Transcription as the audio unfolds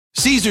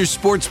Caesars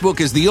Sportsbook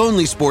is the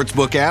only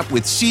sportsbook app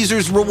with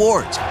Caesars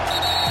Rewards.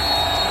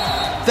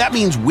 That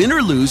means win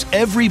or lose,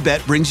 every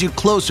bet brings you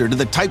closer to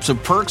the types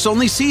of perks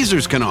only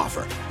Caesars can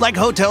offer. Like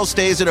hotel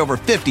stays at over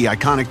 50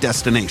 iconic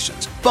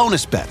destinations,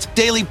 bonus bets,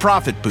 daily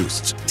profit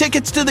boosts,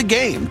 tickets to the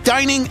game,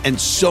 dining, and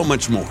so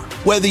much more.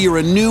 Whether you're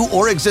a new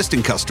or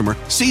existing customer,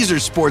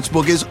 Caesars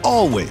Sportsbook is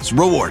always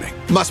rewarding.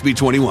 Must be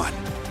 21.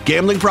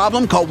 Gambling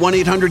problem? Call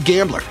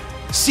 1-800-GAMBLER.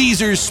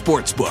 Caesars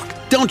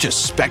Sportsbook. Don't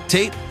just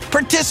spectate,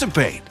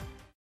 participate.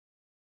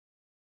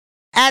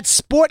 At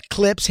Sport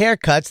Clips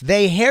Haircuts,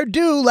 they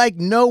hairdo like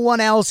no one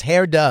else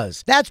hair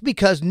does. That's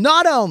because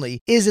not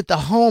only is it the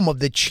home of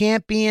the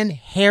champion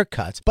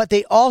haircuts, but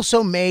they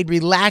also made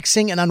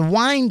relaxing and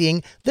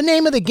unwinding the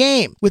name of the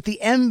game. With the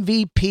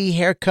MVP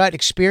haircut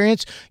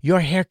experience,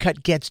 your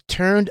haircut gets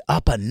turned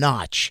up a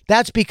notch.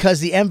 That's because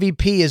the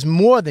MVP is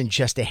more than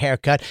just a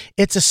haircut.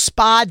 It's a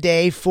spa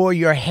day for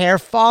your hair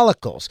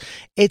follicles.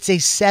 It's a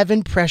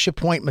 7 pressure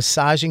point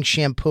massaging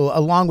shampoo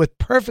along with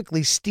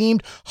perfectly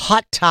steamed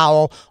hot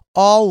towel,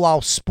 all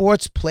while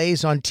sports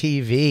plays on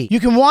TV. You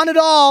can want it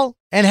all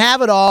and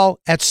have it all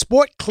at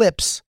Sport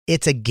Clips.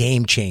 It's a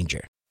game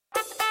changer.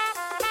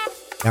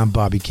 I'm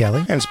Bobby Kelly.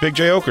 And it's Big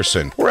J.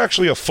 Okerson. We're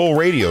actually a full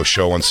radio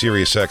show on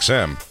Sirius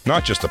XM,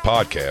 not just a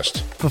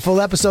podcast. For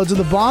full episodes of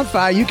The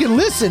Bonfire, you can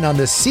listen on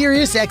the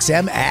Sirius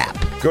XM app.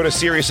 Go to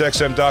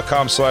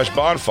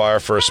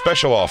SiriusXM.com/bonfire for a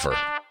special offer.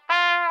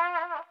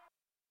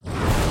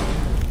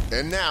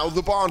 And now,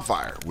 The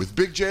Bonfire with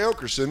Big J.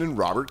 Okerson and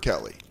Robert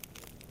Kelly.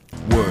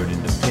 Word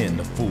in the pen,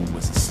 the fool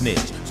was a snitch.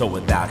 So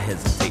without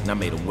hesitating, I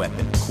made a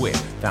weapon quick.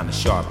 Found a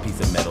sharp piece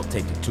of metal,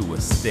 take it to a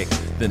stick.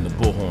 Then the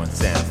bullhorn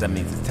sounds, that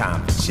means it's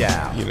time for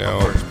chow. You know,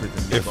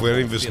 if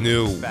any of us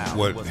knew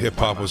what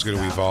hip-hop was going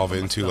to evolve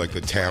into, like the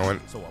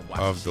talent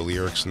of the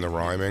lyrics and the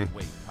rhyming,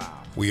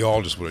 we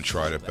all just would have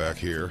tried it back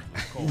here.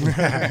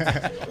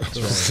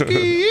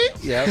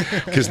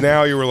 Because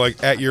now you were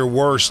like, at your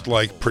worst,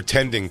 like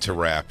pretending to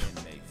rap.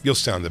 You'll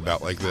sound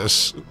about like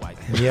this.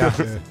 Yeah.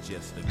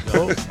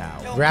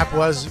 Rap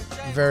was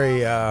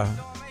very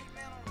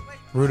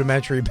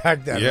rudimentary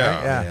back then, yeah.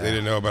 right? Yeah. They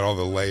didn't know about all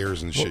the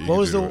layers and shit. What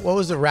was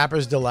the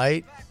rapper's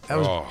delight? That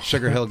was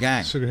Sugar Hill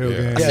Gang. Sugar Hill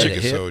Gang. Yeah.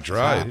 Chicken so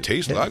dry, it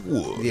tastes like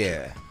wood.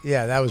 Yeah.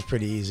 Yeah, that was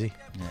pretty easy.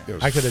 It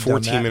was I could have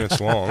 14 done that.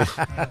 minutes long.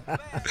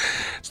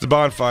 It's the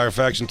Bonfire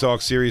Faction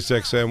Talk, Sirius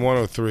XM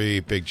 103.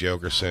 Big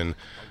Jokerson,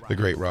 the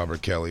great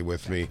Robert Kelly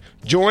with me.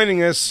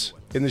 Joining us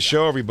in the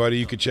show, everybody,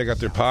 you can check out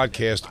their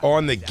podcast,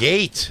 On the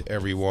Gate,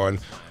 everyone.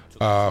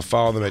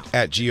 Follow them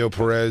at Geo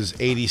Perez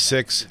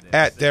 86,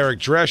 at Derek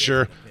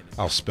Drescher.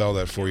 I'll spell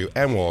that for you,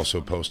 and we'll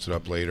also post it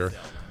up later.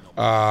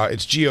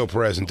 It's Geo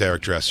Perez and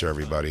Derek Drescher,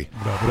 everybody.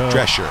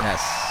 Drescher. Yes.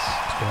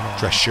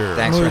 Drescher.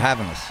 Thanks for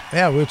having us.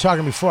 Yeah, we were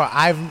talking before.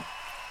 I've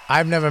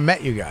never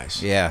met you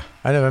guys. Yeah.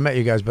 I never met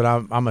you guys, but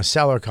I'm a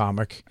cellar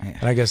comic,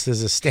 and I guess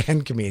there's a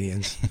stand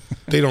comedians.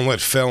 They don't let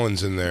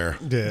felons in there.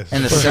 Yes.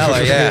 In the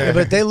cellar, yeah.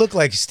 But they look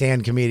like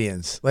stand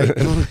comedians. Like, what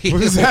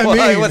does that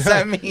mean? What's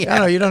that mean? I don't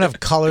know. You don't have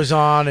colors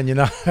on, and you're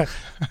not.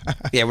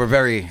 Yeah, we're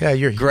very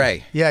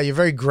gray. Yeah, you're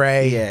very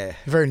gray. Yeah.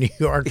 You're very New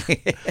York. You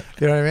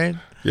know what I mean?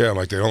 Yeah,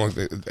 like they don't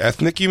like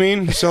ethnic. You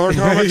mean cellar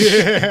comics?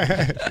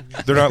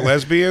 They're not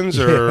lesbians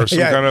or some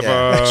kind of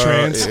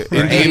trans,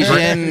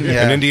 Indian,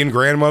 an Indian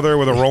grandmother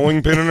with a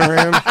rolling pin in her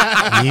hand.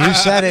 You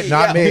said it,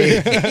 not me.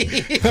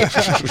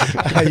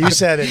 You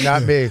said it,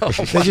 not me.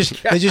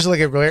 They just look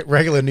at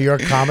regular New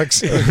York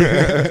comics,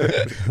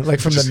 like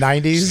from the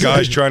 '90s.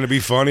 Guys trying to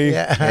be funny,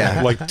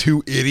 like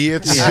two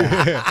idiots.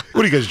 Yeah.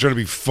 What are you guys trying to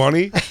be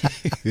funny?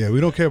 Yeah, we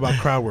don't care about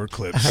crowd work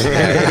clips.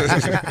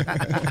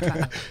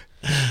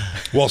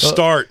 Well,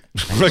 start.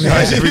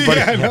 Guys, everybody,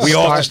 we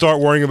all have to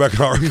start worrying about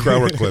crowd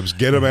work clips.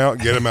 Get them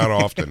out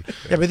often.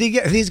 Yeah, but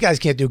these guys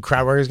can't do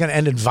crowd work. It's going to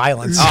end in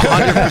violence.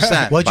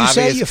 100%. What'd you Bobby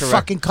say, is you correct.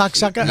 fucking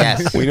cocksucker?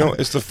 Yes. Well, you know,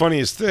 it's the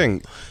funniest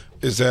thing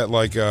is that,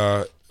 like,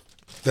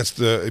 that's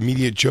the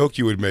immediate joke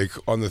you would make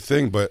on the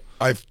thing, but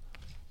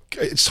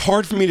it's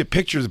hard for me to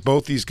picture that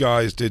both these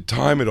guys did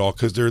time it all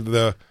because they're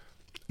the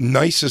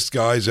nicest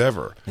guys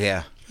ever.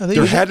 Yeah.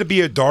 There had to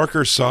be a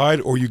darker side,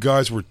 or you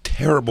guys were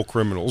terrible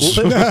criminals.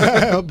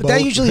 But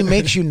that usually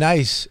makes you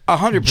nice.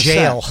 100%.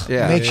 Jail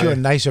makes you a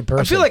Yeah. nicer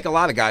person. I feel like a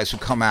lot of guys who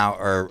come out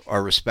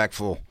are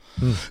respectful.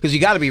 Because you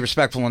got to be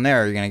respectful in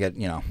there. Or you're gonna get,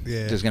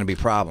 there's gonna be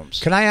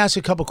problems. Can I ask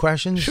a couple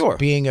questions? Sure.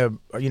 Being I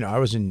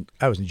was in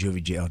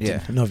juvie jail.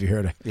 Yeah. I don't know if you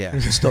heard it. Yeah.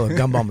 It's still a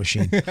gumball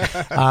machine.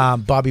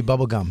 Bobby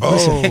Bubblegum.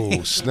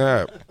 Oh,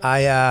 snap!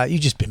 You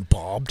just been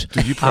bobbed.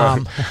 Dude, you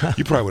probably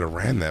would have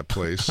ran that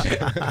place.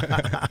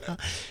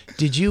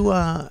 Did you?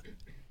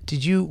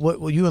 What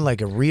were you in,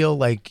 like a real,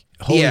 like,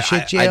 holy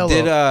shit jail?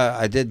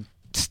 I did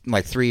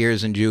my 3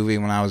 years in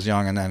juvie when I was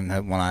young, and then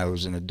when I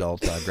was an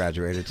adult, I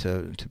graduated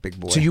to big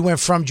boy. So you went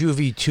from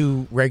juvie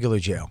to regular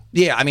jail?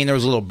 Yeah, I mean there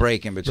was a little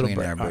break in between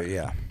there, but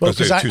yeah. Well,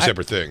 because two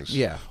separate things.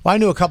 Yeah. Well, I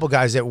knew a couple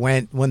guys that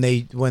went when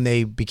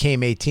they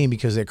became 18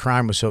 because their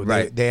crime was so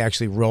they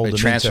actually rolled They them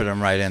transferred into,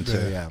 them right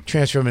into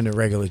transfer them into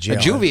regular jail.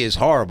 Juvie is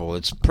horrible.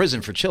 It's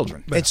prison for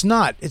children. It's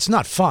not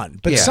fun.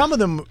 But some of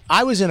them,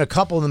 I was in a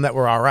couple of them that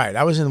were all right.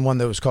 I was in one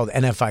that was called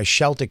NFI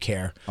Shelter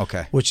Care.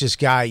 Okay. Which this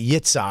guy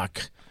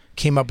Yitzhak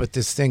came up with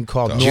this thing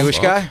called Jewish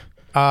guy?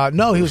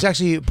 No, he was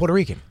actually Puerto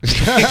Rican.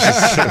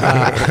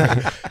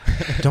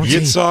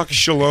 Yitzhak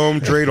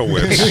Shalom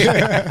Dreidlewitz.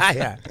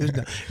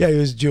 He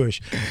was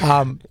Jewish.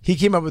 He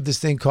came up with this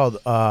thing called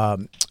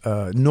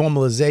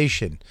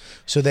normalization.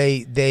 So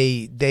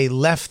they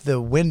left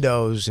the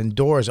windows and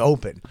doors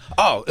open.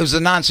 Oh, it was a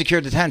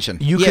non-secure detention.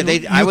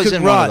 I was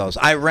in one of those.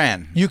 I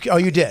ran. You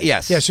did?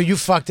 Yes. Yeah, so you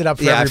fucked it up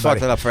for everybody. I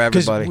fucked it up for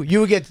everybody.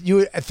 Because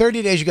you at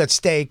 30 days you got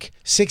steak,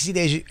 60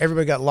 days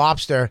everybody got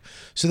lobster.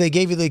 So they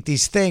gave you like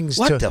these things.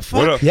 What the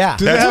fuck? Yeah.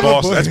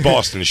 That's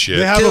Boston shit.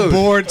 They have a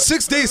board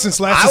 6 days since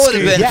last. I would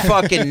have been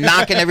fucking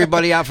knocking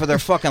everybody out for their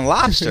fucking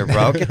lobster,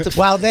 bro.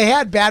 Well, they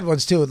had bad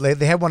ones too.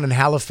 They had one in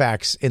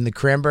Halifax in the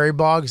cranberry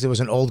bogs. There was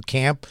an old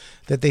camp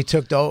that they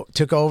took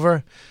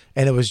over,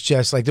 and it was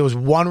just like there was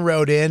one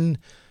road in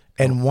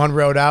and one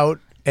road out.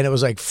 And it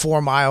was like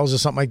 4 miles or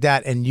something like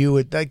that, and you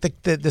would like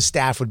the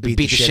staff would beat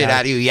the shit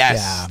out of you. Yes,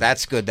 yeah.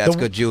 that's good. That's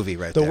good juvie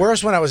right there. The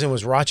worst one I was in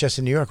was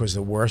Rochester, New York. Was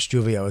the worst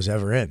juvie I was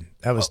ever in.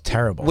 That was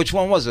terrible. Which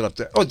one was it up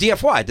there? Oh,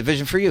 DFY,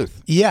 Division for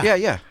Youth. Yeah,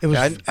 yeah. It was.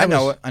 I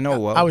know it. I know it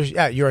well. I was.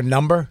 Yeah, you're a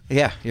number.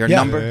 Yeah, you're a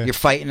number. Yeah. You're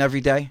fighting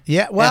every day.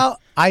 Yeah. Well,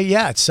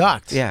 it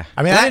sucked. Yeah.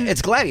 I mean,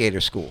 it's gladiator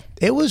school.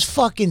 It was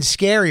fucking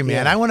scary,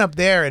 man. Yeah. I went up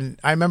there, and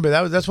I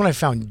remember that's when I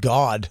found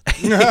God.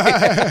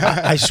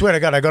 I swear to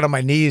God, I got on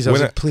my knees. I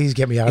was like, please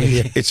get me out of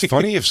here. It's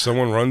funny if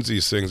someone runs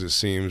these things. It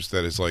seems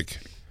that is like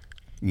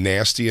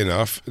nasty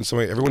enough, and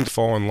everyone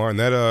fall in line.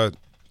 That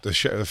the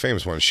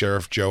famous one,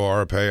 Sheriff Joe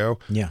Arpaio.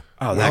 Yeah.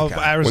 Oh, that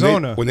guy.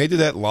 Arizona. When they did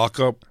that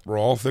lockup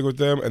brawl thing with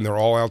them, and they're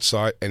all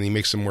outside, and he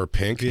makes them wear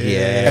pink. Yeah.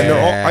 And they're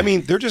all. I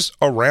mean, they're just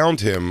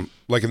around him.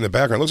 Like in the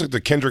background, it looks like the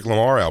Kendrick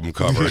Lamar album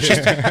cover. It's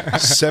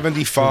just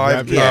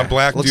 75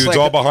 black looks dudes like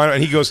all behind him,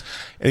 and he goes,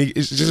 and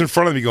he's just in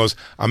front of him. He goes,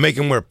 "I'm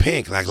making them wear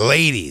pink, like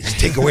ladies.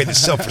 Take away the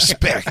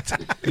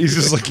self-respect." He's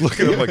just like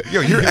looking at him like,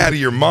 "Yo, you're out of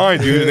your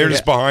mind, dude." And they're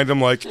just behind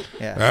him like, we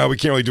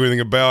can't really do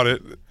anything about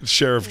it.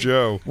 Sheriff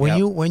Joe.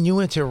 When you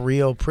went to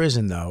Rio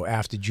prison though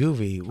after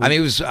juvie, I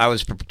mean, I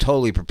was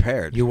totally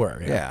prepared. You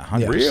were, yeah,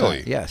 100%.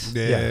 Really? Yes.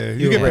 Yeah,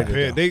 you get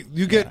prepared.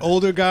 You get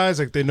older guys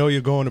like they know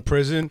you're going to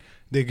prison.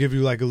 They give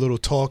you like a little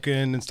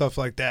talking and stuff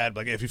like that.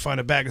 Like if you find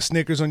a bag of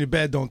Snickers on your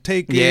bed, don't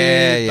take it.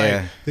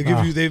 Yeah. They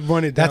give you. They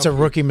run it down. That's a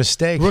rookie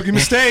mistake. Rookie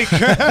mistake.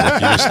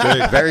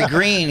 Very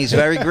green. He's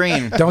very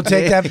green. Don't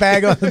take that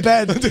bag on the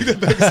bed.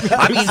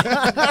 I mean,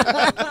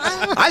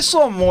 I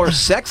saw more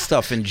sex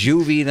stuff in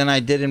juvie than I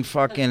did in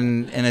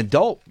fucking an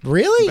adult.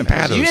 Really? You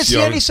didn't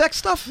see any sex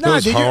stuff? No,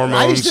 Those I used to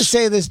hormones.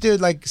 say this, dude.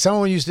 Like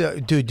someone used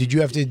to, dude. Did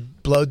you have to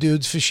blow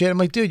dudes for shit? I'm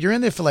like, dude, you're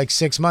in there for like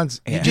 6 months.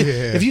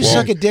 If you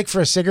suck a dick for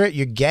a cigarette,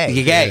 you're gay.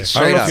 You're gay. I don't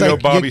Straight know up. if you know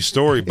Bobby's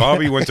story.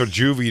 Bobby went to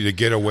juvie to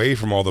get away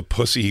from all the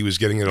pussy he was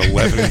getting at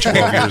 11 and 12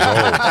 years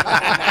old.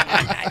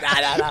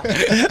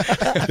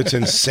 It's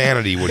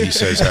insanity what he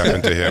says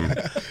happened to him.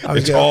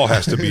 It all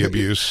has to be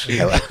abuse.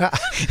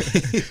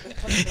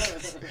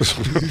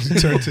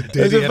 Turn to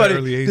Diddy at an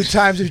early age. The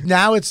times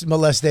now it's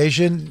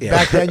molestation.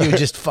 Back then you were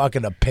just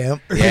fucking a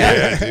pimp.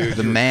 Yeah, dude.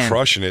 The man.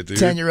 Crushing it, dude.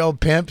 10-year-old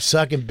pimp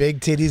sucking big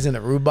titties in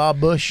a rhubarb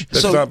bush.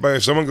 That's not bad.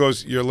 If someone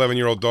goes, your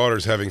 11-year-old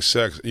daughter's having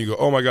sex, and you go,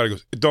 oh my God, he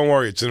goes, don't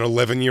worry, it's an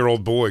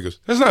 11-year-old boy. He goes,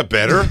 that's not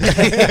better.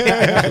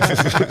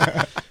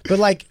 But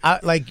like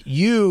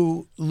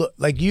you look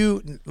like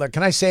you like.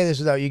 Can I say this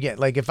without you getting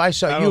like? If I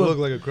saw I you, don't look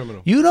like a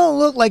criminal. You don't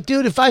look like,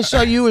 dude. If I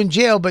saw you in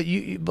jail, but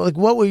like,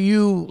 what were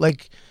you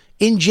like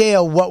in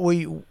jail? What were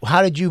you?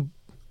 How did you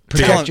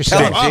protect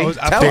yourself?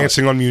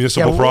 Dancing on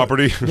municipal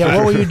property. Yeah,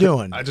 what were you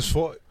doing? I just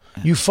fought.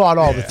 You fought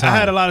all the time. I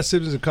had a lot of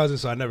siblings and cousins,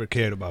 so I never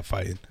cared about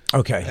fighting.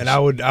 Okay. And I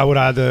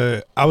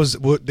was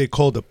what they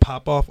called a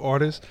pop-off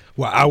artist,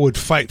 where I would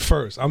fight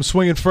first. I'm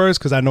swinging first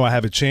because I know I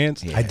have a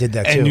chance. I did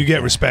that too. And you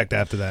get respect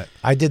after that.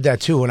 I did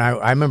that too. When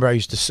I remember I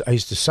used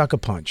to suck a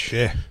punch.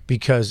 Yeah.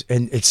 Because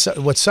it's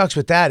what sucks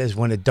with that is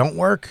when it don't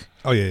work.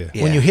 Oh yeah.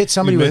 When you hit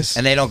somebody with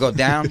and they don't go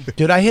down.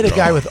 Dude, I hit a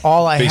guy with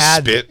all I They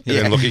had. spit and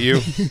then look at you.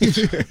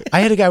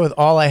 I hit a guy with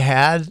all I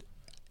had,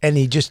 and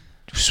he just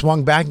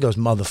swung back and goes,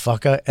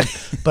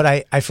 motherfucker. But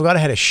I forgot I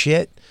had a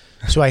shit.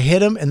 So I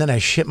hit him, and then I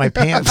shit my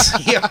pants.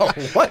 Yo,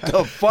 what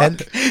the fuck?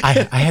 And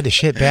I had to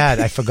shit bad.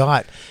 I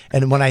forgot.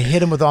 And when I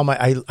hit him with all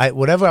my,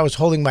 whatever I was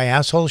holding my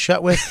asshole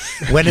shut with,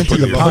 went into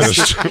the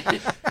punch.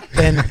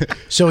 And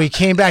so he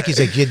came back. He's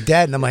like, "You're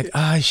dead." And I'm like,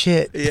 "Ah,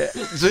 shit." Yeah.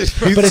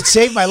 But it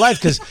saved my life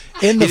because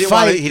in the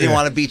fight, he didn't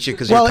want to beat you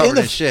because you're covered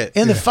in shit.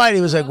 In the fight,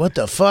 he was like, "What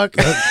the fuck?"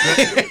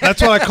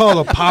 That's what I call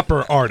a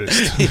popper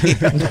artist. You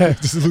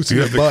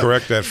have to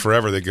correct that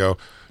forever. They go,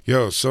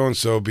 yo,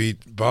 so-and-so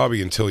beat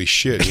Bobby until he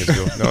shit. And he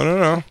has to go,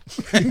 no.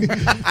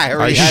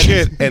 I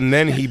shit, and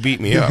then he beat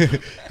me up.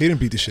 He didn't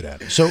beat the shit out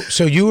of me.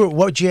 So you were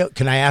what jail?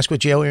 Can I ask what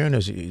jail you're in? Or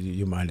is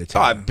you mind to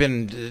tell? I've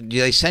been.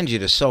 They send you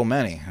to so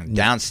many.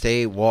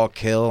 Downstate, Walk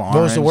Hill, Orange.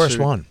 What was the worst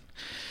one?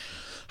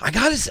 I'm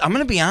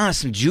gonna be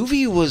honest.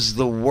 Juvie was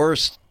the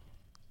worst.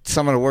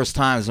 Some of the worst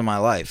times in my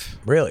life.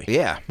 Really?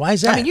 Yeah. Why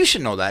is that? I mean, you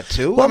should know that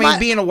too. Well, I mean,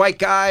 being a white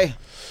guy.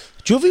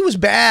 Juvie was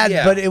bad,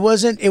 Yeah. but it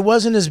wasn't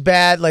as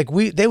bad. Like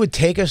they would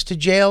take us to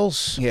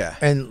jails, Yeah.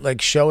 and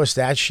like show us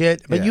that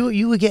shit. But Yeah.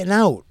 you were getting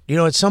out. You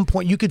know, at some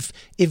point you could,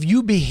 if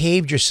you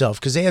behaved yourself,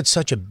 because they had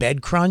such a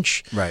bed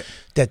crunch, Right.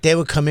 that they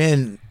would come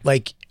in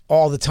like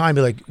all the time,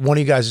 be like, one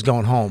of you guys is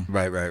going home,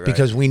 Right.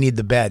 because we need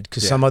the bed,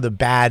 because some other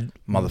bad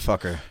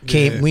Motherfucker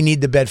came. We need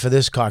the bed for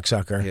this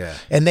cocksucker. Yeah.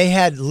 And they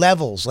had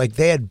levels, like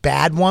they had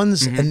bad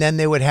ones, and then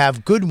they would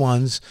have good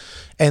ones,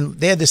 and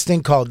they had this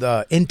thing called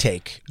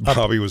intake.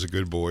 Bobby was a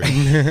good boy.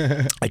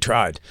 I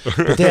tried,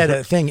 but they had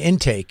a thing,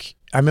 intake.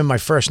 I remember my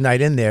first night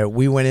in there.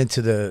 We went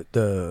into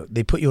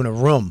they put you in a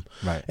room,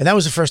 Right. And that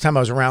was the first time I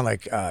was around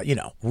like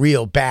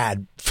real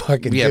bad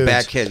fucking dudes.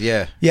 bad kid.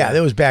 Yeah. Yeah,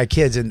 there was bad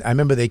kids, and I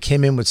remember they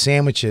came in with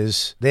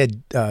sandwiches. They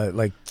had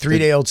like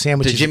 3-day-old The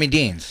sandwiches. Jimmy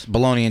Dean's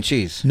bologna and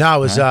cheese. No, it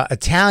was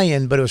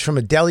Italian, but it was from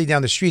a deli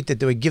down the street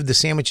that they would give the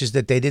sandwiches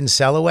that they didn't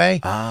sell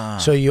away.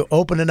 So you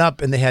open it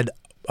up, and they had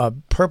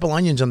purple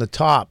onions on the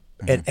top.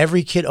 And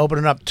every kid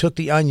opened it up, took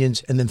the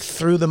onions, and then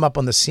threw them up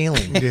on the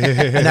ceiling.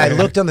 And I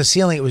looked on the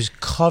ceiling; it was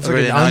covered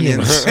in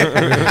onions.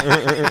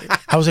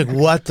 I was like,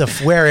 "What the?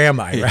 Where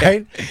am I?"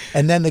 Right?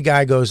 And then the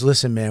guy goes,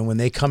 "Listen, man, when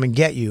they come and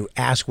get you,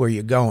 ask where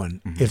you're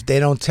going. If they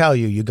don't tell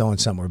you, you're going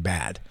somewhere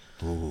bad.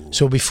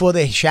 So before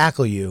they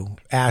shackle you,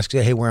 ask,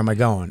 hey, where am I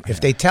going?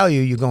 If they tell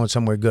you, you're going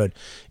somewhere good.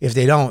 If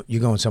they don't,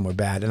 you're going somewhere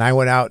bad." And I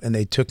went out, and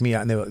they took me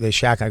out, and they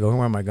shackled. I go,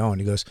 where am I going?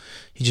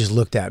 He just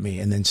looked at me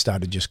and then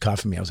started just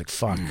cuffing me. I was like,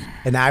 fuck.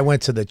 And I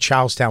went to the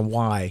Charlestown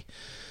Y.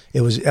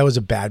 That was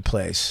a bad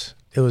place.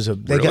 It was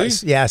Really?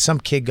 Some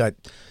kid got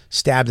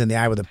stabbed in the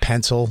eye with a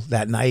pencil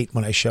that night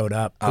when I showed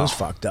up. It was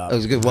fucked up. It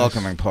was a good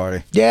welcoming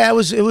party. Yeah, it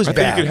was I think you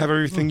bad. could have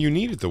everything you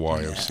need at the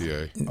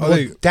YMCA.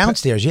 Well,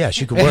 downstairs,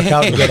 yes, you could work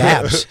out and get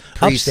abs.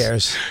 Priest.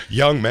 Upstairs.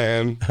 Young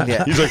man.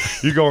 Yeah. He's like,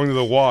 you're going to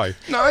the Y.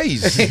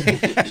 Nice.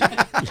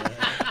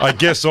 I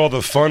guess all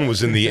the fun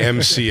was in the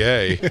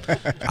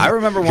MCA. I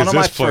remember one Because of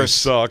my this place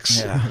first. sucks.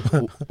 Yeah.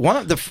 One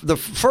of the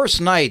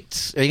first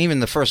night, and even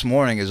the first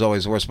morning is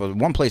always worse. But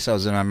one place I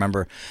was in, I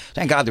remember.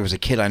 Thank God there was a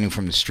kid I knew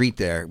from the street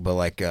there. But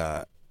like,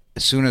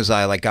 as soon as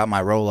I got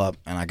my roll up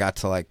and I got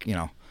to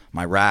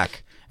my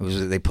rack,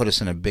 they put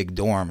us in a big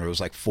dorm. There was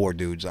like 4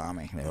 dudes on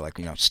me. They were like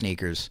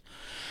sneakers.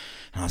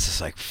 And I was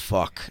just like,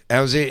 fuck.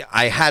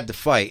 I had to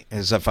fight,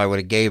 as if I would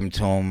have gave them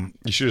to him.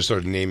 You should have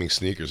started naming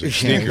sneakers. Like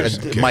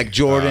sneakers. Mike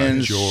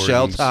Jordans,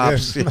 shell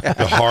tops.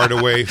 The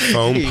Hardaway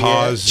foam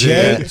paws.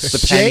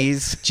 The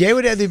pennies. Jay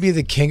would either be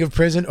the king of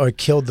prison or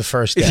killed the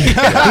first day.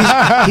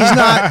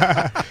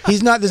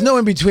 He's not. There's no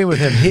in between with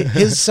him.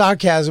 His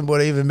sarcasm would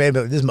have even made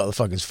me like, this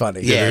motherfucker's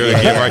funny. They're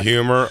gonna get my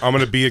humor. I'm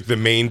gonna be like the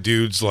main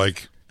dude's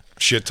like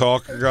shit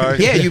talk guy.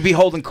 Yeah, you'd be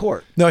holding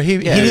court. No,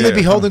 he'd either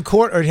be holding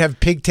court or he'd have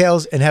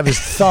pigtails and have his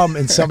thumb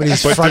in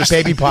somebody's front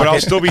baby pocket. But I'll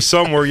still be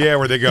somewhere,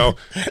 where they go,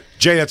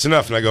 Jay, that's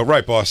enough. And I go,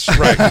 right, boss.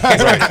 Right.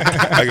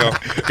 I go,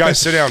 guys,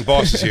 sit down.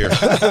 Boss is here.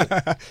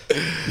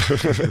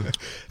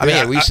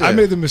 I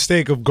made the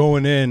mistake of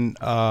going in,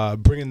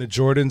 bringing the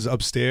Jordans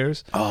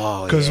upstairs.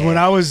 Oh, because when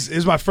it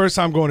was my first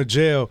time going to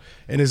jail,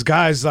 and this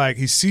guy's like,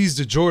 he sees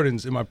the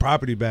Jordans in my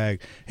property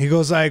bag. He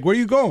goes like, "Where are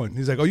you going?"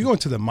 He's like, "Oh, you going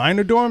to the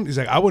minor dorm?" He's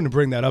like, "I wouldn't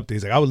bring that up there."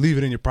 He's like, "I would leave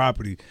it in your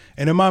property."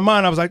 And in my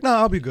mind, I was like, "No,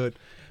 I'll be good."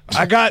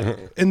 I got,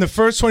 in the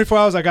first 24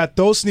 hours, I got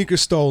those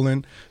sneakers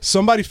stolen.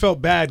 Somebody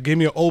felt bad, gave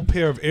me an old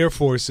pair of Air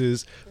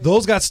Forces.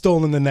 Those got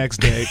stolen the next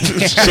day.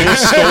 Someone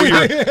stole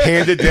your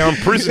handed-down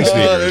prison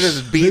sneakers. They're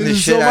just beating the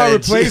shit So out my of you.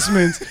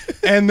 replacements.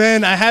 And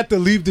then I had to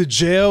leave the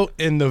jail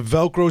in the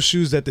Velcro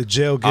shoes that the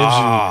jail gives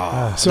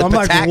you. So The I'm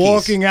like Patakis.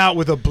 walking out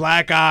with a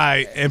black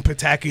eye and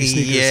Pataki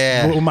sneakers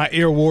Yeah. with my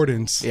Air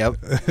Wardens. Yep.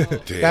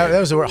 That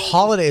was the worst.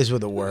 Holidays were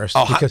the worst.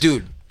 Oh, because-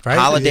 dude. right?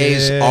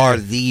 Holidays Yeah. are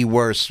the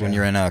worst when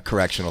you're in a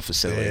correctional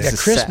facility. Yeah,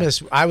 It's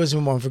Christmas. I was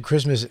in one for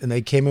Christmas, and they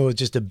came in with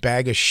just a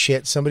bag of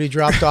shit somebody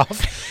dropped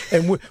off,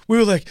 and we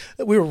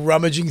were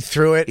rummaging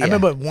through it. Yeah. I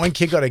remember one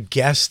kid got a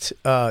guest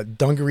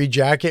dungaree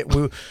jacket.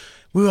 We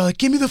were like,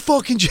 "Give me the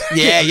fucking jacket!"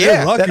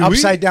 Yeah. Lucky. That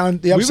upside down,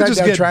 the we would upside just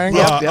down get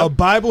triangle. a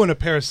Bible and a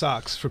pair of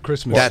socks for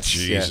Christmas. That's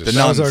Jesus. the That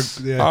nuns. was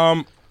our,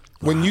 yeah.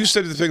 When you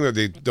said the thing that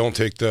they don't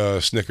take the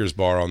Snickers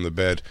bar on the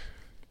bed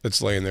that's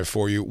laying there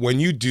for you, when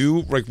you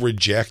do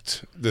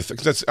reject the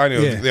that's I know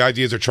Yeah. the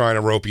idea is they're trying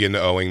to rope you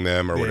into owing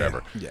them or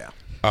whatever. Yeah.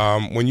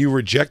 When you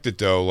reject it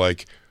though,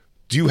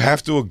 do you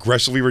have to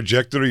aggressively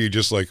reject it, or you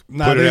just put it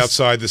there's-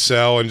 outside the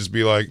cell and just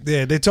be like,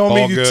 Yeah, they told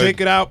me all you good? take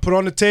it out, put it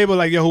on the table,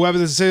 like, yo, whoever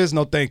this is,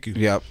 no thank you.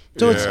 Yep.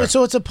 So Yeah.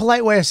 it's a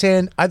polite way of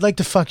saying I'd like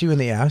to fuck you in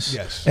the ass,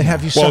 Yes. and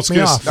have you well, suck it's me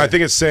off. I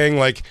think it's saying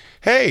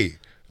hey,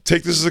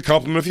 take this as a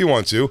compliment if you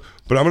want to,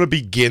 but I'm going to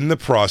begin the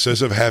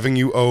process of having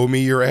you owe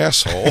me your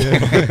asshole.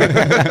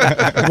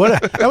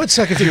 That would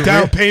suck if you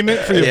Down payment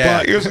for your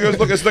butt. He goes,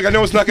 look, it's like, I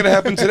know it's not going to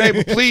happen today,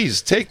 but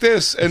please take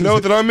this and know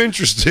that I'm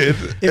interested.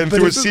 And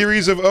through a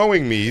series of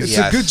owing me's,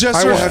 It's a good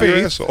gesture I will of have your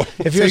faith. asshole.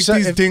 If you're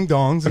these ding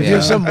dongs, if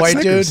you're some white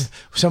dude,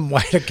 some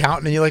white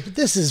accountant, and you're like,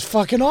 this is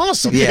fucking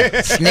awesome.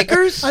 Yeah,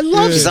 Snickers. I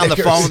love He's on the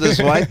Snickers. phone with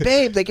his wife.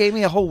 Babe, they gave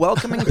me a whole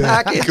welcoming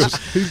package.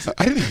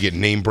 I didn't even get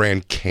name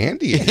brand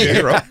candy in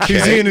here. Okay.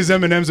 he's eating his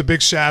M&Ms, a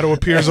big shadow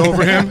appears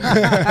over him.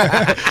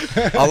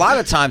 A lot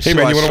of times, Hey too,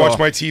 man, I you want to saw- watch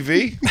my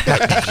TV?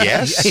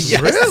 Yes.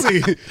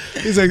 Really?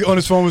 He's like on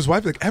his phone with his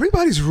wife, like,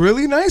 everybody's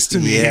really nice to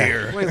me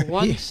here. Wait,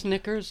 one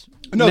Snickers?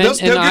 No, they'll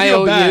give you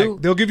a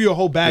bag. They'll give you a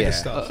whole bag of Yeah.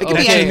 stuff. It could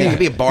be Okay. anything. It could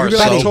be a bar Maybe of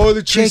like soap.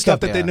 toiletry Jacob, stuff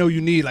that yeah. they know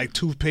you need, like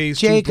toothpaste,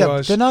 Jacob,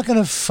 toothbrush. they're not going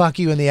to fuck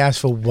you in the ass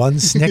for one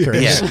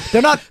Snickers. Yeah.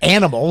 They're not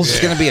animals. There's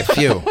going to be a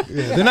few.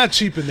 Yeah, they're not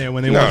cheap in there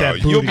when they No, want that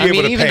you'll booty. be I able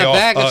mean, to even pay a off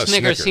bag of us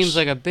Snickers Snickers. seems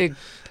like a big.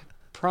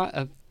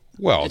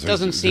 Well, it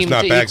doesn't there's seem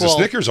not to bags equal. of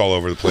Snickers all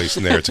over the place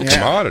in there. It's a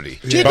commodity.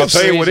 But Jacob's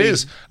I'll tell you what crazy.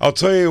 is. I'll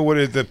tell you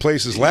what the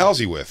place is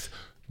lousy with.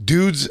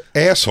 Dudes'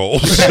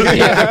 assholes.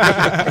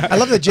 I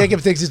love that Jacob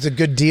thinks it's a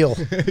good deal.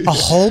 A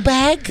whole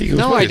bag?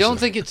 No, I don't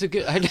think it's a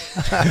good.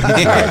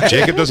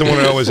 Jacob doesn't want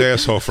to know his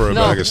asshole for a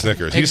No, bag of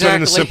Snickers. He's sending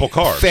the exactly. simple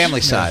carbs. Family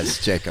size,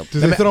 Jacob. Do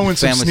they throw in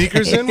some Family-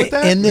 sneakers in with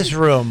that? In this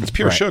room,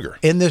 Pure sugar.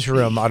 in this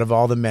room, out of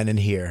all the men in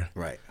here,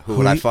 Right. Who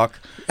would I fuck?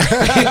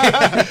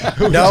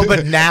 no,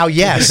 but now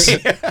yes,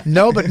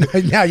 no, but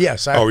now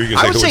yes. Oh, were you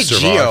I going would to say say who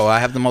would survive? Geo. I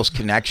have the most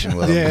connection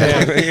with him.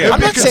 Yeah, it'd I'm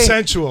be not saying-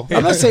 consensual.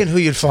 I'm not saying who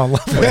you'd fall in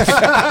love with.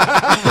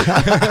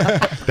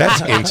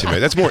 That's intimate.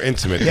 That's more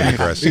intimate than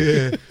aggressive.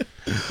 It'd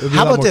be a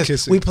How lot about more this?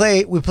 kissing. We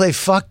play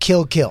fuck,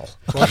 kill, kill.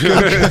 Were you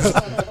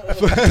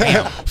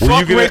Fuck,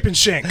 gonna- rape, and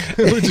shank.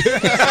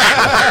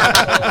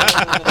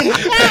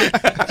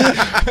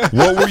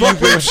 What were you Fuck, rape,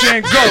 going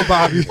shank, go,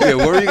 Bobby. Yeah,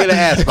 what were you going to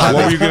ask? What Bobby?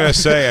 were you going to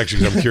say?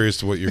 Actually, 'cause I'm curious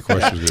to what your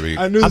question was going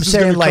to I be. knew I'm this was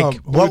saying, gonna like,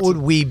 come. what would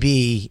we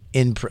be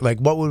in?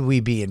 What would we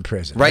be in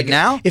prison Right Like,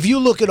 now? If you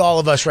look at all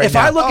of us right If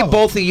now, I look at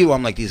both of you,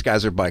 I'm like, these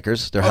guys are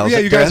bikers. They're Hell's yeah,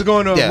 you guys they're- are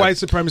going to yeah. white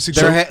supremacy.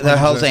 They're, church. they're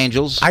Hell's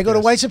Angels. I go to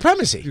white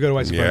supremacy. You go to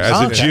white Yeah, supremacy.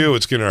 as a Okay. Jew,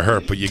 it's going to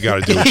hurt, but you got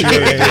to do what you got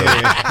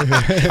to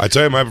do. I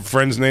tell you,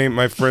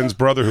 my friend's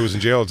brother who was in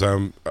jail at the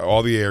time,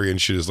 all the Aryan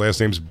shit, his last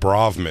name's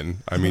Brovman.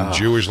 I mean,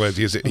 Jewish lad.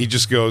 He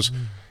just goes,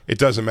 it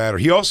doesn't matter.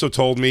 He also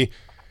told me,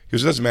 he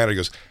goes, it doesn't matter. He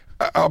goes,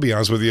 I'll be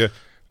honest with you.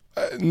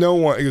 No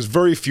one, he goes,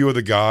 very few of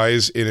the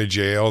guys in a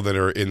jail that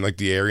are in like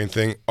the Aryan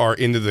thing are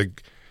into the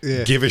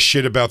give a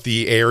shit about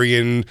the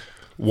Aryan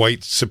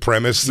white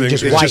supremacist thing.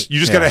 just It's white. you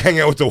just got to hang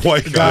out with the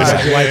white guys.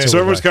 Guys, yeah, So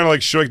yeah. everyone's kind of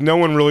like no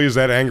one really is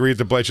that angry at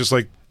the black. It's just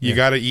like you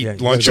got to eat Yeah,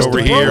 lunch just over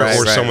the here, bros.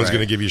 or Right, someone's right.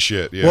 going to give you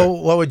shit. Yeah,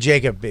 Well, what would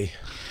Jacob be?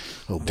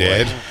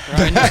 dead.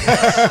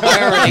 I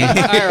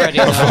already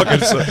know.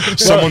 Fucking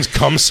someone's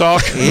cum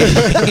sock.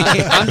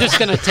 I'm just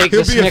gonna take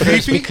the He'll be a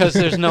Snickers Fifi. because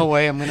there's no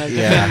way I'm gonna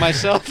defend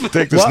myself.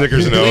 Take the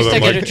Snickers and At owe least I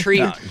them. get a Like,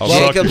 treat. I'll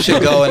suck Jacob you.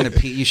 should go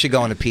into you should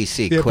go into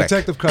PC Yeah, quick.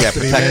 protective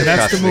custody, Yeah, man. protective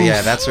That's the custody. move.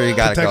 Yeah, that's where you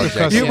got to go. Protective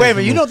Jacob. custody. Wait a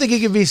minute. You don't think he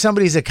could be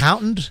somebody's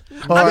accountant?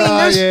 Or, I mean,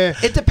 there's- yeah.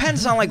 it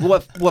depends on like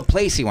what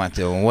place he went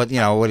to and what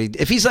he.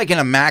 If he's like in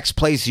a max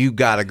place, you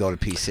got to go to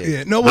PC.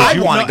 Yeah, no, what I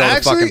you- want no, to go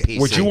actually, to fucking PC.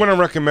 Would you want to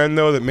recommend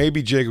though that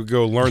maybe Jacob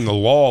go learn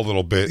the law a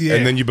little bit, Yeah.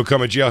 and then you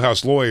become a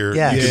jailhouse lawyer?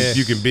 Yeah.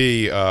 You can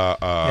be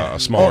a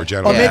smaller or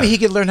gentleman. maybe he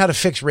could learn how to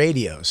fix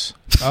radios.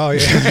 Oh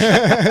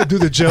yeah, do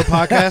the jail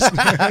podcast.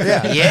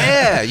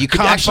 Yeah, you could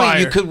Bonfire.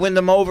 you could win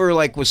them over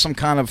like with some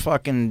kind of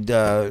fucking We should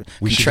do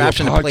a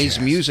contraption that plays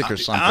podcast. music or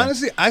something.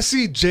 Honestly, I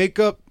see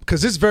Jacob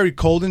because it's very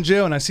cold in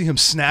jail, and I see him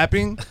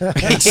snapping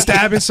and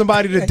stabbing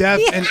somebody to death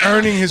and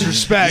earning his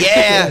respect.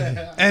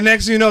 Yeah. And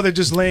next thing you know, they're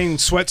just laying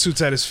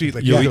sweatsuits at his feet.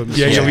 Like, you you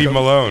leave him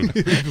alone.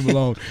 leave him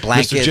alone.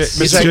 Blankets. It's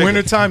Mr. like Jacob.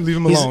 wintertime, leave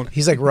him alone.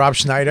 He's like Rob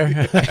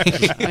Schneider.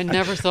 I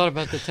never thought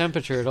about the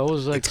temperature. It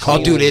always like.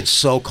 Oh, dude, it's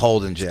so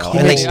cold in jail.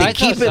 And Yeah, they I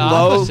keep thought it the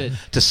low opposite.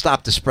 to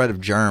stop the spread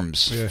of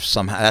germs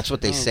somehow. That's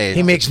what they say.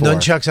 He makes it's for.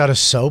 nunchucks out of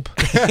soap.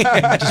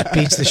 Just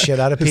beats the shit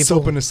out of His people.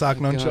 soap in the sock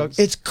nunchucks.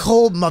 It's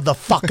cold,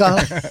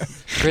 motherfucker.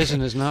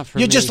 Prison is not for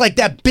You're me. just like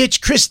that bitch,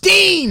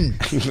 Christine.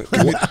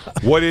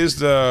 What is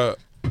the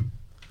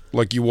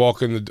like you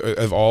walk in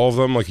of all of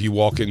them? Like you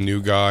walk in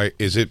new guy,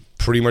 is it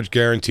pretty much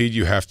guaranteed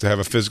you have to have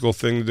a physical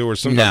thing to do, or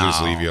sometimes they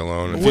just No. leave you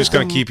alone? If you just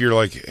kind of keep your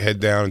like head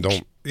down and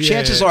don't.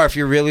 Chances are, if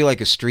you're really like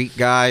a street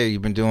guy, or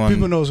you've been doing,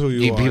 People knows who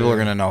you are, People yeah. are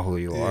gonna know who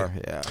you are.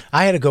 Yeah.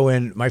 I had to go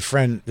in. My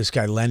friend, this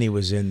guy Lenny,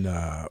 was in.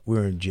 We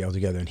were in jail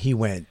together, and he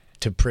went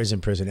to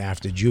prison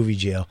after juvie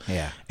jail.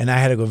 Yeah. And I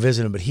had to go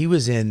visit him, but he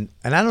was in,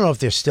 and I don't know if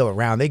they're still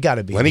around. They got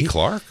to be. Lenny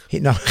Clark?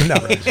 No.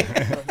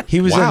 He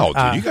was Wow, in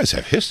dude, you guys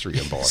have history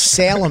in Boston.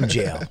 Salem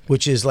jail,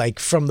 which is like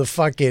from the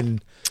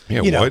fucking.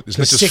 Yeah, you know, what? Isn't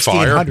the it just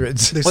fire?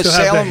 1600s. They Was still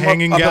have Salem the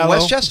hanging up in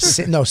gallows.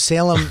 Westchester? No,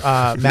 Salem,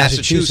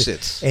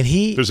 Massachusetts. And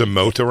he. There's a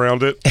moat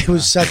around it. It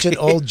was such an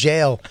old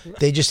jail.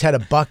 They just had a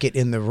bucket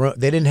in the room.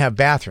 They didn't have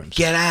bathrooms.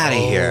 Get out of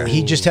here.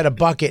 He just had a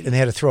bucket, and they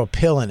had to throw a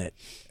pill in it.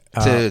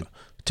 To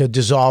to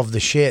dissolve the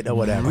shit or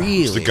whatever.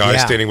 Really? It's the guy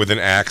Yeah. standing with an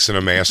axe and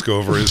a mask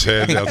over his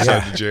head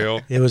outside the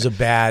jail. It was a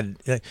bad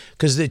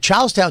because the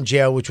Charlestown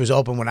jail, which was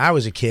open when I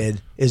was a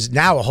kid, is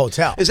now a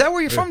hotel. Is that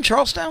where you're from,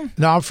 Charlestown?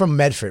 No, I'm from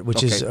Medford,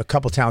 which is Okay. a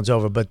couple towns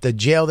over. But the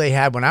jail they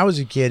had when I was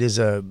a kid is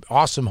a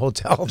awesome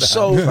hotel.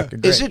 So,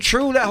 Fucking is great. it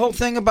true that whole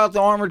thing about the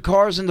armored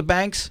cars in the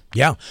banks?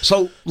 Yeah.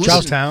 So,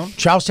 listen,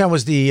 Charlestown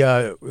was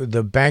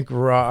the bank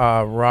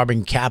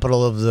robbing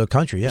capital of the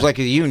country. Yeah. It was like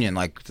a union.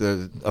 Like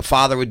a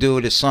father would do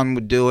it, his son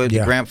would do it, Yeah.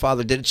 the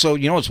grandfather did it. So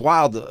you know what's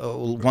wild?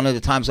 One of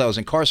the times I was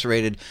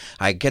incarcerated,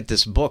 I get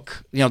this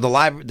book. You know,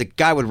 the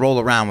guy would roll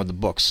around with the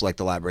books like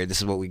the library. This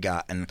is what we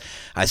got, and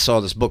I saw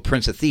this book,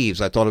 Prince of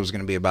Thieves. I thought it was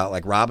going to be about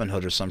like Robin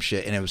Hood or some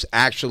shit, and it was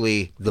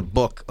actually the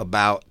book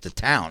about the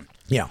town.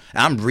 Yeah.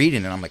 And I'm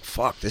reading it. I'm like,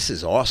 fuck, this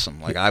is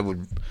awesome. Like I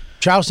would.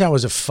 Charlestown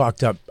was a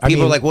fucked up.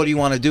 People are like, "What do you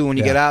want to do when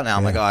you Yeah, get out?" Now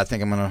I'm yeah. like, "Oh, I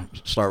think I'm gonna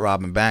start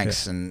robbing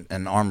banks and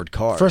armored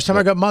cars." First time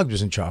I got mugged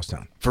was in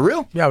Charlestown. For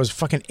real? Yeah, I was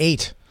fucking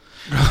 8.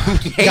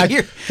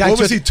 Guy- What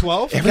was he,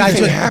 12?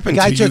 Everything happened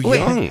to you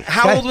young.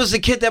 How old was the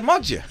kid that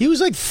mugged you? He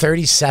was like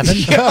 37.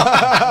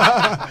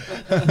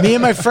 Me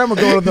and my friend would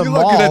go to the You're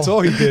mall. lucky that's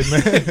all he did,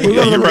 man.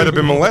 Yeah, you'd rather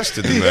been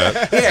molested than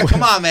that. Yeah,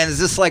 come on, man. Is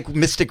this like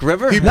Mystic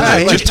River? He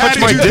just touch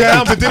patted my you dick.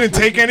 down but didn't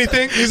take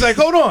anything. He's like,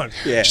 hold on.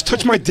 Yeah. Just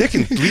touch my dick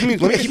and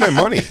let me keep my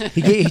money.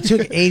 He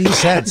took 80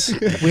 cents.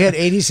 We had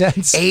 80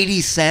 cents.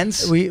 80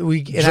 cents? And I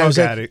Drug was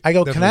like, addict. I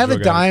go, can I have a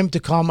Definitely drug dime to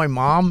call my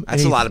mom?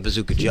 That's And a lot of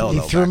Bazooka Joe, He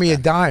though, threw back me a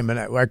then. dime, and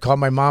I called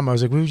my mom. I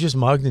was like, we were just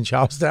mugged in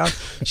Charlestown.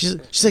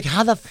 She's like,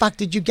 how the fuck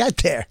did you get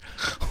there?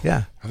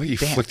 Yeah. I think he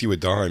flicked you a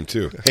dime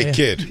too. Hey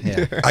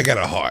kid, I got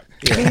a heart.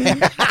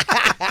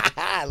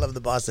 I love the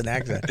Boston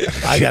accent.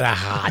 I got a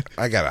hot.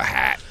 I got a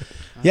hat.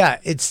 Yeah,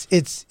 it's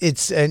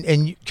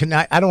and you can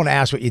I don't want to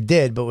ask what you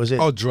did, but was it?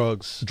 Oh,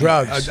 drugs.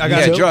 Drugs. I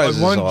got Yeah, drugs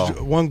is one all.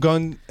 one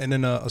gun and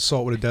then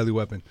assault with a deadly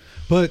weapon.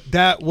 But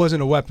that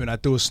wasn't a weapon. I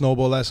threw a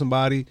snowball at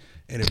somebody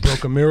and it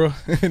broke a mirror,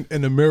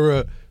 and the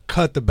mirror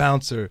cut the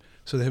bouncer.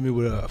 So they hit me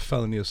with a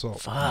felony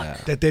assault.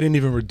 Fuck. That they didn't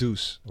even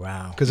reduce.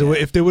 Wow. Because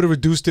if they would have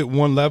reduced it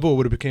one level, it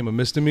would have became a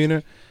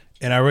misdemeanor.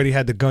 And I already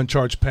had the gun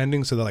charge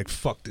pending, so they're like,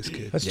 "Fuck this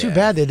kid." That's too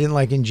bad they didn't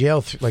like in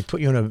jail, like put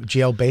you in a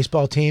jail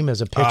baseball team as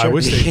a pitcher. I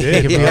wish they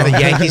did. You could be on the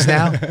Yankees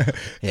now.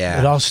 Yeah.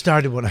 It all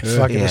started when I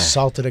fucking Yeah.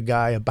 assaulted a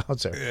guy, a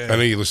bouncer. I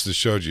know you listened to the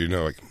show, you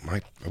know,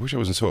 like I wish I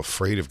wasn't so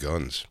afraid of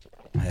guns.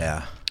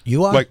 Yeah.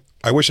 You are? Like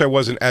I wish I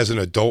wasn't as an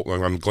adult.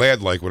 Like, I'm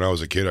glad, like when I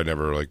was a kid, I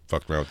never like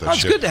fucked around with that Oh, it's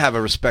shit. good to have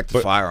a respect for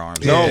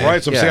firearms. No, Yeah.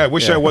 right? So I'm Yeah, saying I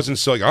wish yeah. I wasn't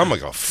so like I'm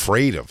like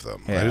afraid of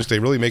them. Yeah. They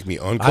really make me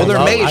Well, uncomfortable.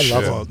 they're I made.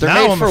 love them. They're Now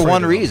made I'm for afraid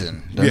one of them.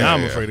 reason. Yeah, Now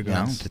I'm yeah. afraid of You know,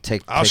 guns. to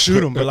take. I'll take-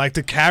 shoot them, but like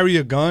to carry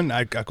a gun,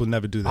 I could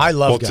never do that. I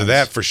love Well, guns. to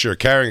that for sure,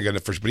 carrying a gun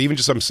for sure. But even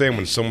just I'm saying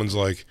when someone's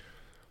like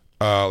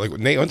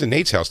Nate, I went to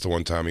Nate's house the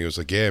one time. He was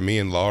like, "Yeah, me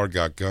and Laura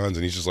got guns,"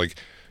 and he's just like,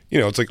 you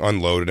know, it's like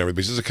unloaded and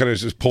everything. He just kind of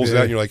just pulls it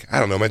out, and you're like, I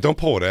don't know, man, don't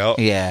pull it out.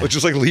 Yeah. Let's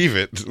just like leave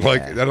it.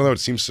 Like I don't know, it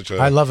seems such a.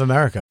 I love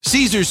America.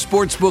 Caesars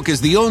Sportsbook is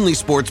the only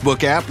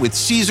sportsbook app with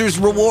Caesars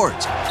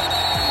rewards.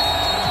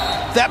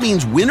 That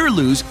means win or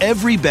lose,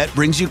 every bet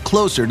brings you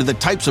closer to the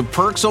types of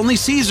perks only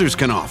Caesars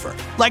can offer.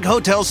 Like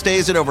hotel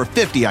stays at over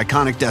 50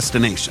 iconic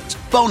destinations,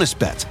 bonus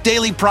bets,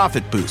 daily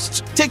profit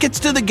boosts, tickets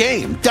to the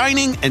game,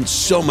 dining, and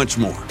so much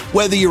more.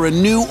 Whether you're a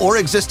new or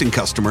existing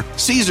customer,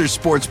 Caesars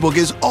Sportsbook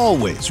is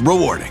always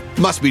rewarding.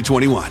 Must be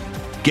 21.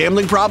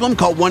 Gambling problem?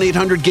 Call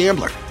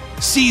 1-800-GAMBLER.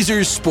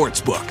 Caesars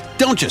Sportsbook.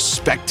 Don't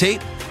just spectate,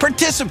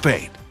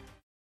 participate.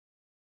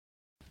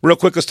 Real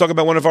quick, let's talk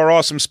about one of our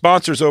awesome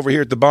sponsors over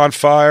here at the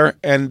Bonfire,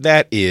 and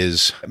that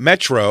is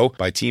Metro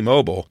by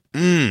T-Mobile.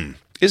 Isn't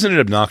it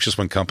obnoxious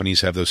when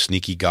companies have those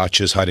sneaky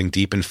gotchas hiding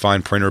deep in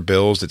fine printer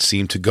bills that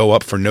seem to go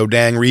up for no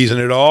dang reason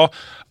at all?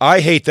 I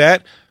hate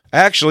that.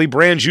 Actually,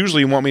 brands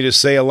usually want me to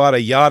say a lot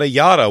of yada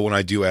yada when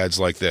I do ads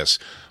like this.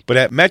 But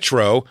at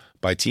Metro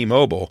by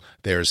T-Mobile,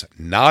 there's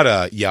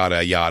nada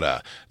yada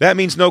yada. That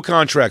means no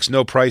contracts,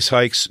 no price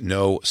hikes,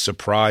 no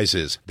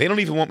surprises. They don't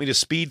even want me to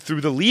speed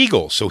through the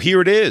legal, so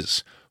here it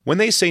is. When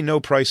they say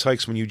no price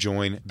hikes when you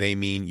join, they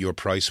mean your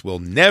price will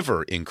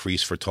never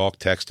increase for talk,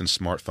 text, and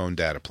smartphone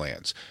data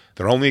plans.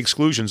 Their only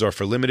exclusions are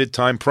for limited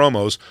time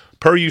promos,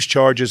 per-use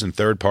charges, and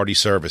third-party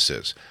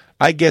services.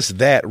 I guess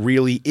that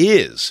really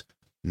is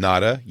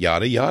nada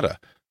yada yada.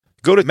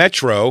 Go to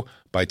Metro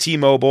by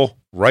T-Mobile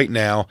right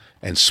now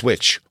and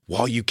switch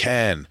while you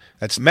can.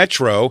 That's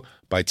Metro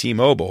by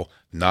T-Mobile,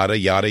 nada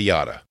yada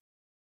yada.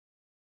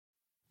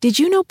 Did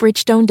you know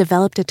Bridgestone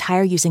developed a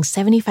tire using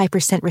 75%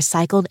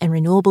 recycled and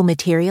renewable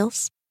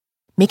materials?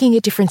 Making a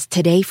difference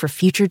today for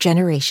future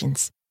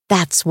generations.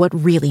 That's what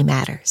really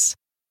matters.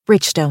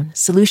 Bridgestone,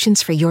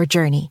 solutions for your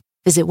journey.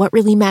 Visit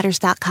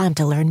whatreallymatters.com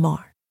to learn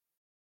more.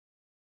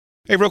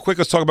 Hey, real quick,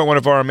 let's talk about one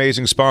of our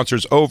amazing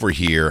sponsors over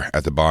here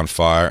at the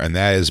Bonfire, and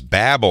that is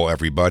Babbel,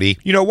 everybody.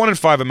 You know, 1 in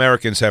 5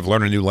 Americans have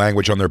learned a new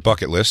language on their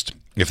bucket list.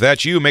 If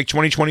that's you, make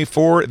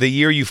 2024 the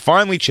year you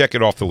finally check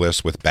it off the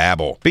list with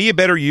Babbel. Be a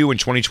better you in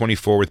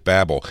 2024 with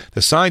Babbel,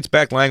 the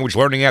science-backed language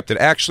learning app that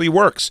actually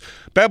works.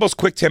 Babbel's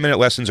quick 10-minute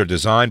lessons are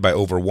designed by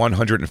over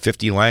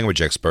 150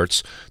 language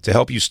experts to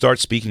help you start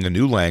speaking a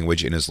new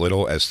language in as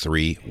little as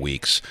 3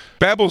 weeks.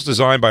 Babbel's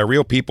designed by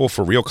real people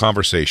for real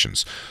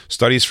conversations.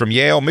 Studies from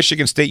Yale,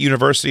 Michigan State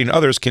University, and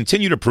others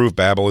continue to prove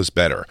Babbel is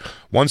better.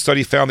 One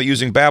study found that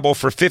using Babbel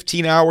for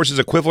 15 hours is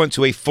equivalent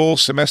to a full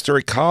semester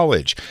at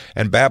college,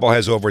 and Babbel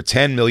has over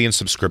 10 million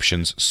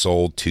subscriptions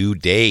sold to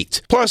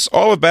date. Plus,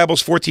 all of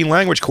Babbel's 14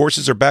 language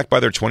courses are backed by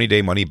their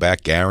 20-day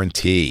money-back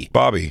guarantee.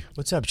 Bobby.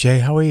 What's up, Jay?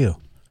 How are you?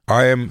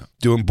 I am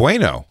doing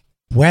bueno.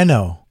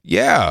 Bueno.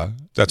 Yeah,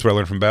 that's what I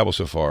learned from Babbel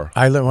so far.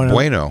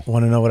 Bueno.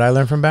 Want to know what I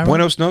learned from Babbel?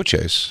 Buenos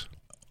noches.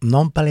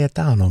 Non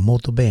parliamo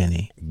molto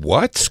bene.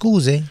 What?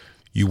 Scusi.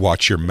 You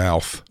watch your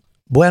mouth.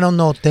 Buenos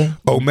notte.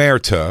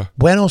 Omerta.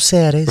 Buenos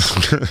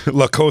Aires.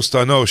 La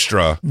Costa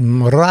Nostra.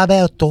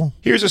 Roberto.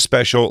 Here's a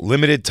special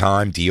limited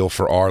time deal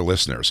for our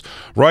listeners.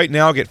 Right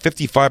now, get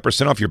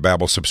 55% off your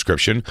Babbel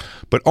subscription,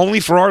 but only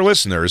for our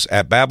listeners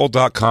at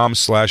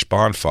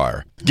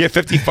babbel.com/bonfire. Get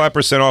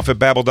 55% off at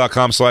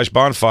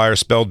babbel.com/bonfire,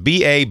 spelled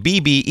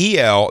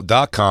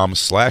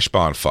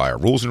BABBEL.com/bonfire.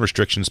 Rules and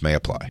restrictions may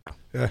apply.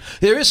 Yeah.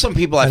 There is some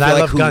people I and feel I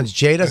like love guns.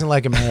 Jay doesn't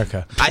like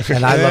America,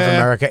 and I love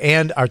America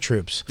and our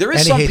troops. There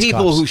is and some he hates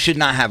people cops. who should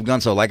not have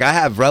guns. So, like, I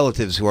have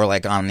relatives who are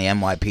like on the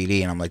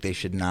NYPD, and I'm like, they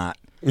should not.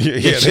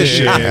 Yeah, they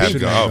should have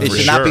guns. They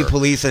should not be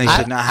police, and they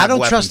should not have I don't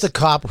weapons. trust a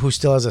cop who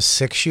still has a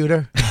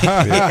 6-shooter.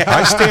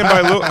 I stand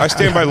by Lewis.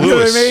 You know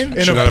what I mean?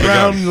 In Should a not have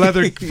brown gun.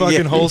 leather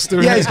fucking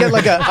holster. Yeah, he's got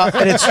like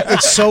and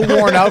it's so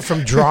worn out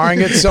from drawing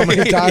it so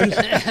many times.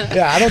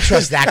 Yeah, I don't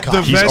trust that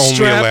cop.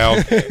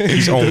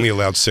 He's only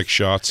allowed 6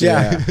 shots.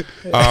 Yeah.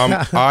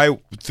 I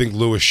think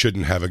Lewis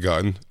shouldn't have a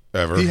gun.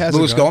 Ever. He has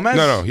Louis a gun. Gomez?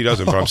 No, he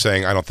doesn't. But I'm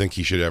saying I don't think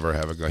he should ever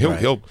have a gun.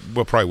 He'll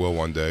probably will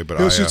one day. But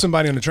He'll shoot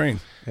somebody on the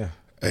train. Yeah.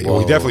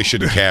 Well, he definitely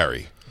shouldn't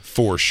carry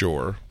for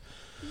sure.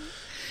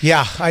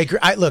 Yeah, I agree.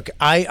 I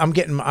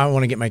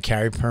want to get my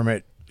carry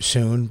permit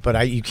soon,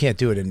 but you can't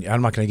do it.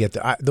 I'm not going to get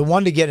the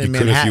one to get in You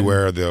Manhattan. could if you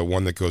wear the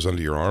one that goes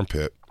under your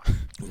armpit.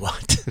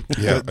 What?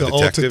 Yeah, The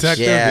old detective?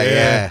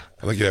 Yeah.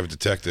 I think you have a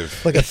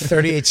detective. Like a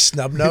 38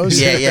 snub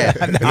nose. Yeah.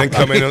 And then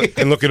come in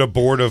and look at a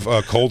board of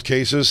cold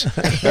cases.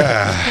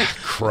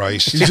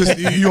 Christ.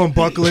 You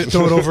unbuckle it,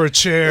 throw it over a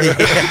chair.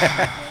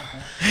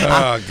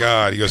 Oh,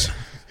 God. He goes,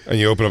 and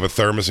you open up a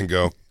thermos and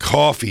go,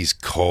 coffee's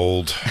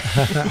cold.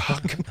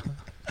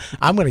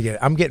 I'm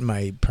getting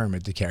my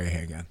permit to carry a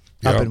handgun.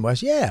 Yeah. Up in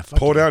West, yeah.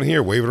 Pull it down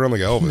here, wave it around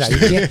like Elvis, No, you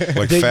can't.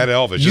 like Fat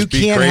Elvis. You Just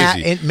be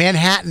can't crazy.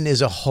 Manhattan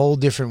is a whole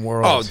different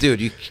world. Oh, dude,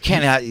 you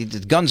can't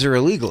have guns are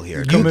illegal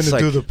here. Come in It's and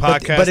like- do the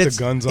podcast, but the it's-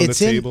 guns on the it's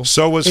in- table.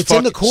 So was It's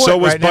in the court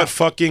right now. butt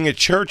fucking at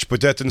church,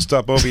 but that didn't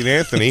stop Opie and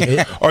Anthony.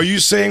 Are you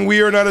saying we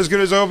are not as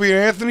good as Opie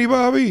and Anthony,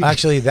 Bobby?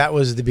 Actually, that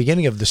was the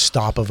beginning of the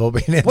stop of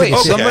Obie and Anthony. Wait,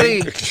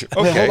 somebody. Okay,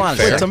 Wait, hold on. a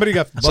fair. second.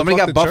 Somebody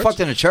got butt fucked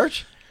in a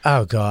church?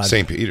 Oh God.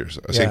 St. Peter's,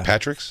 Yeah. St.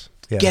 Patrick's.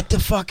 Yeah. Get the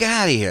fuck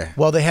out of here.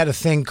 Well, they had a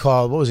thing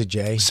called, what was it,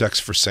 Jay? Sex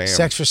for Sam.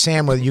 Sex for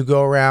Sam, where you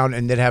go around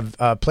and they'd have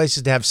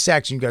places to have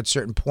sex, and you got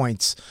certain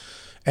points.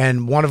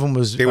 And one of them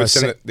was They would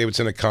send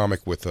a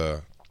comic with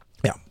like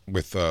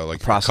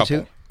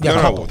Prostitute? A couple. Yeah,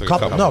 No, couple, with a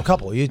couple. No, a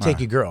couple. You take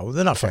your girl.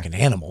 They're not fucking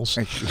animals.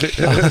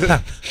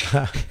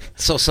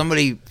 So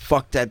somebody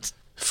fucked that.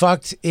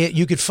 Fucked it.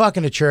 You could fuck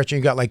in a church and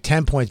you got like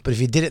 10 points, but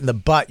if you did it in the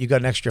butt, you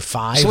got an extra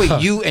 5. So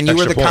wait, you were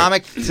Extra the point.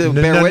 comic to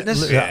bear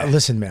witness?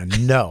 Listen, man,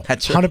 no.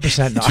 That's right.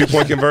 100% not.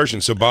 2-point conversion.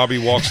 So Bobby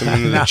walks him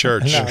into the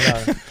church. No.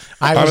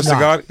 I was Honest to not.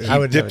 God, I he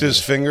would dipped never his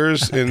do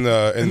fingers in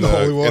the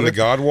holy water. in the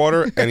God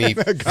water, and he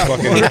fucking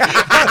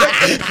the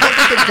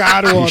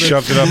God he water.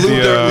 shoved it up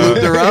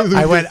Lubed her up?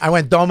 it. I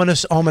went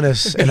Dominus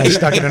Ominous and I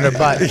stuck it in her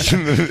butt.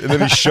 and then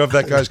he shoved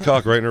that guy's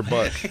cock right in her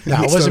butt.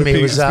 No, it wasn't me.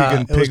 It was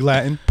Speaking it was pig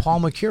Latin. Paul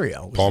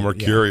Mercurio. Paul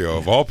Mercurio,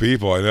 of all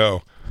people, I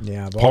know.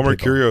 Yeah, of all Paul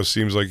people. Mercurio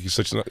seems like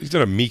he's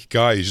not a meek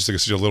guy. He's just like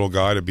such a little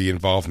guy to be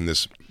involved in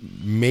this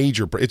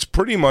major. It's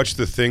pretty much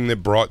the thing that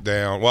brought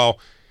down. Well,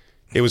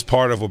 it was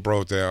part of what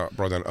brought down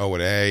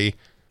O&A,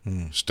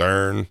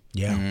 Stern.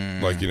 Yeah.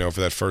 Like, for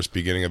that first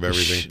beginning of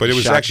everything. But it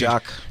was Shock actually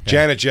jock.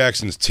 Janet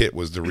Jackson's tit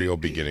was the real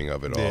beginning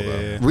of it all,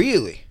 though.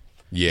 Really?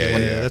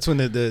 Yeah. That's when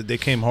they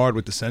came hard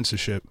with the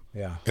censorship.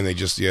 Yeah. And they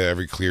just,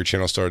 every Clear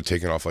Channel started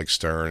taking off like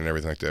Stern and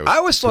everything like that. I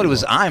always thought it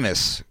was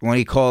Imus when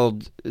he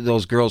called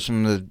those girls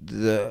from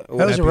the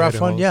That was a rough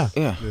one, yeah.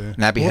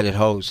 nappy-headed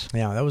hose.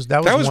 Yeah, that was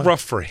one.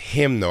 rough for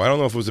him, though. I don't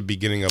know if it was the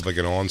beginning of like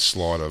an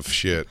onslaught of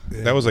shit.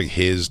 That was like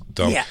his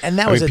dumb. Yeah, and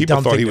that was a people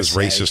dumb thought thing he to was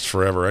say. racist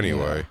forever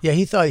anyway. Yeah,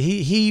 he thought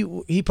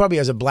he probably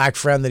has a black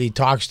friend that he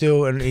talks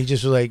to, and he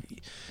just was like,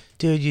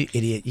 dude, you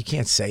idiot, you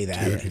can't say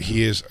that. Dude,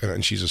 he is,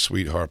 and she's a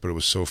sweetheart, but it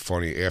was so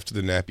funny. After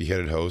the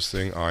nappy-headed hose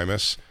thing,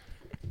 Imus,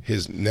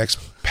 his next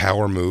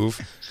power move,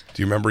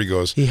 do you remember he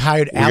goes... He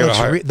hired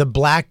the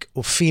black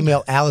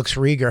female Alex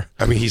Rieger.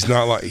 I mean, he's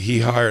not like... He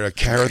hired a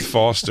Kareth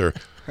Foster,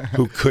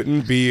 who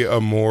couldn't be a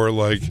more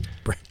like.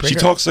 She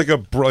talks like a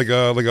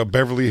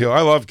Beverly Hill.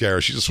 I love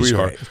Kara. She's a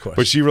sweetheart. Great, of course.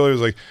 But she really was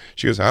like.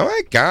 She goes, oh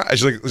my god.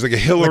 She's like, it's like a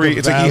Hillary.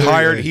 It's like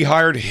he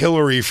hired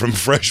Hillary from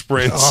Fresh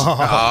Prince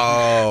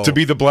to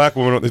be the black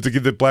woman to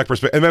give the black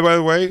perspective. And by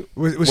the way,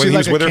 was she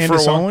like a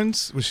Candace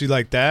Owens? Was she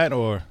like that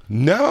or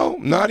no?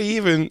 Not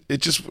even.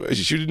 It just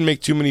she didn't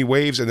make too many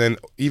waves, and then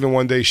even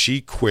one day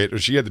she quit, or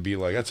she had to be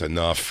like, that's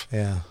enough.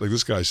 Yeah, like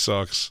this guy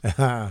sucks.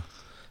 That's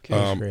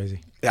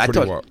crazy. I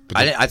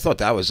thought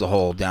that was the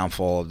whole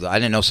downfall. I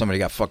didn't know somebody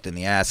got fucked in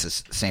the ass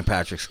at St.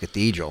 Patrick's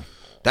Cathedral.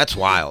 That's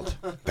wild.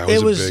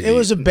 It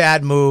was a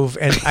bad move,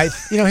 and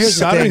here's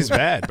the thing. Is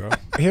bad, bro.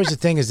 Here's the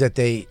thing: is that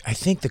I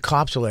think the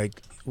cops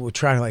were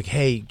trying to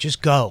hey,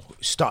 just go,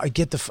 stop,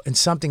 and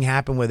something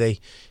happened where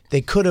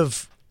they could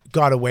have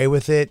got away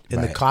with it,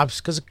 and the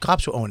cops, because the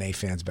cops were O&A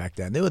fans back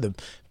then, they were the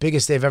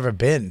biggest they've ever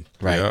been,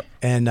 right?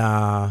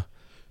 Yeah.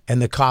 And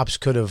the cops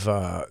could have,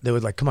 they were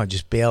like, come on,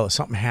 just bail.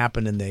 Something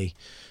happened, and they.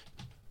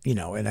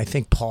 And I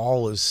think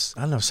Paul was,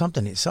 I don't know,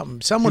 someone he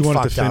wanted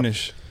fucked to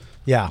finish. up.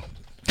 Yeah.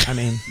 I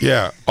mean.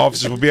 Yeah.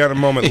 Officers will be out in a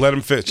moment. Let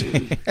him finish.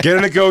 Get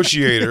a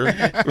negotiator.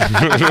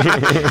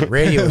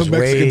 Radio was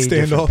way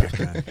different back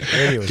then.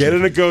 Get a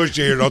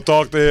negotiator. I'll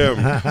talk to him.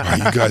 All right,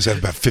 you guys have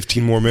about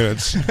 15 more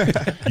minutes.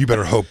 You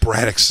better hope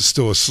Braddock's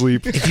still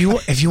asleep. If you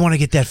want to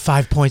get that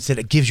 5 points that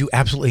it gives you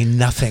absolutely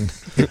nothing,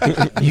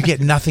 you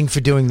get nothing for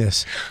doing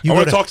this. I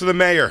want to talk to the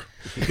mayor.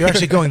 You're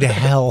actually going to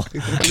hell.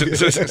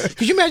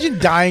 Could you imagine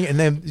dying and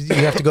then you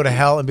have to go to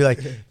hell and be like,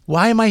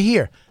 why am I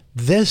here?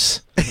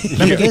 This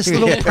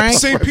little prank.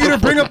 St. Peter,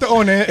 bring up the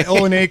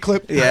O&A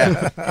clip.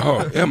 Yeah.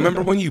 Oh, yeah.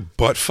 Remember when you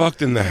butt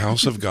fucked in the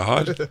house of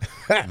God?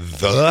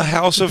 The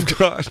house of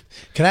God.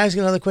 Can I ask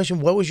you another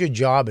question? What was your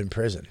job in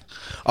prison?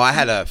 Oh, I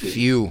had a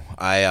few.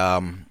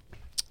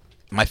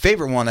 My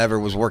favorite one ever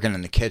was working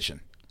in the kitchen.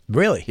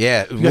 Really?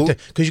 Yeah,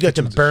 because you got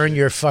to burn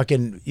your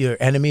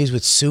enemies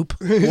with soup.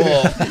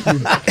 Well, and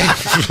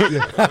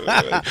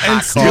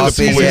steal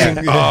the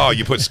poison. Oh,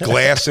 you put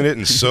glass in it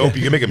and soap.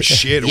 You can make them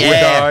shit or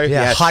die. Yeah,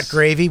 Yes. hot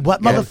gravy.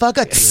 What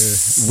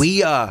motherfucker? We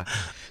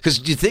because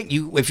do you think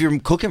if you're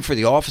cooking for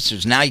the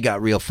officers now, you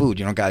got real food.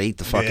 You don't got to eat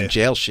the fucking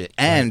jail shit,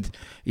 and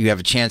you have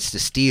a chance to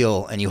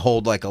steal, and you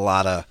hold like a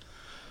lot of.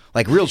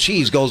 Like real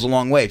cheese goes a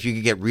long way. If you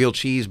could get real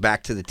cheese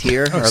back to the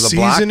tier or the seasoning?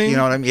 block, you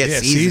know what I mean? Yeah,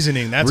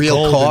 seasoning. That's real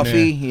gold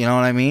coffee. You know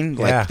what I mean?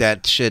 Yeah. Like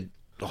that shit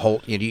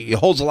it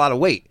holds a lot of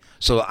weight.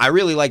 So I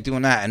really like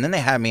doing that. And then they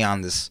had me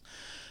on this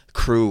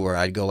crew where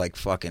I'd go like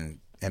fucking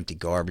empty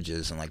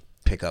garbages and like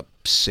pick up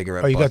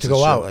cigarette. Oh, you got butts to and go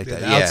shit out. like that.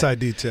 The outside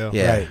detail.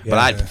 Yeah, Right, but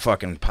I'd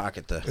fucking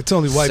pocket the. It's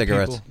only white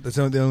cigarettes.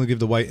 people. They only give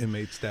the white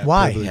inmates that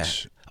Why?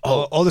 privilege. Yeah.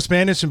 All the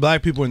Spanish and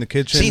black people in the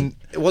kitchen. See,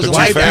 it wasn't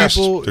They're like too that. fast.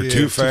 They're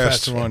too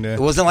fast. to run, It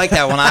wasn't like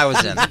that when I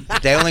was in.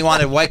 They only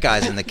wanted white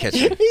guys in the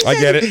kitchen. I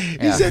get it.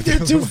 He said they're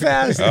too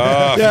fast.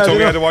 If you told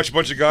me I had to watch a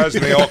bunch of guys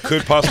and they all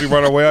could possibly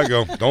run away, I'd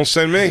go, don't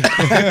send me.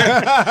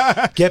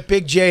 Get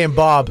Big J and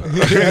Bob. One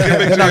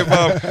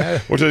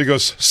time he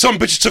goes, some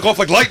bitches took off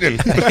like lightning.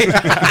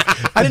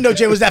 I didn't know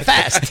Jay was that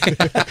fast.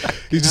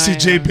 You just see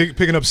Jay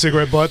picking up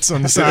cigarette butts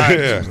on the side.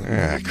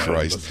 Yeah.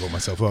 Christ. Let's blow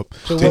myself up.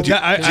 So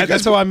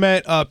That's how I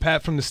met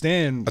Pat from the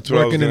stand. That's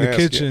what working I was in the gonna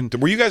ask, kitchen. yeah.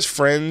 Were you guys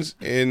friends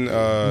in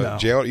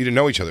jail? You didn't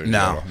know each other?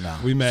 No.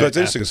 We met. So that's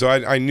interesting.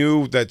 after. So I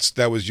knew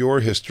that was your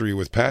history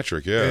with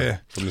Patrick,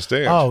 from the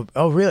stand.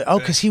 Oh, really? Oh,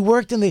 because he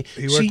worked in the.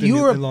 He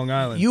worked in Long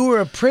Island. You were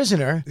a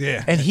prisoner.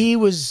 Yeah. And he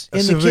was a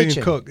in the civilian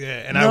kitchen. cook.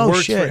 Yeah, and No I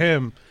worked shit. for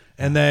him.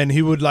 And then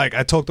he would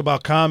I talked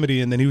about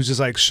comedy, and then he was just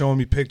like showing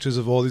me pictures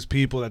of all these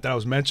people that I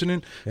was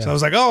mentioning. So I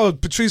was like, oh,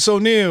 Patrice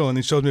O'Neal, and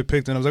he shows me a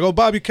picture, and I was like, oh,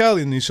 Bobby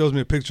Kelly, and he shows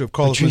me a picture of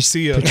Carlos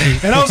Mencia,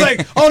 and I was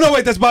like, oh no,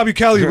 wait, that's Bobby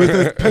Kelly with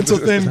the pencil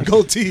thin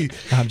goatee.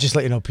 Just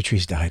let you know,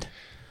 Patrice died.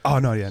 Oh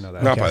no, yeah, no,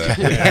 that. Not by that.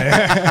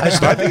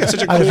 I think it's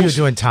such a I don't know if he cool. was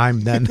doing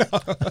time then.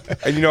 And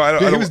I He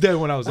don't. was dead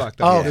when I was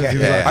locked up. Oh, okay. He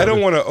was locked I up.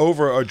 don't want to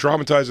over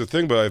dramatize the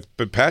thing, but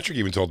Patrick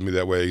even told me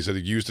that way. He said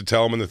you used to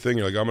tell him in the thing,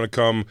 you're like, I'm going to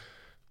come.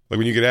 Like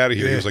when you get out of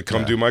here, he was like,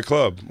 "Come do my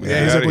club."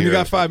 Yeah, he's like, when you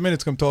got 5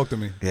 minutes, come talk to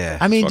me. Yeah.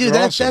 I mean, dude,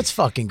 Fucking awesome. that's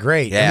fucking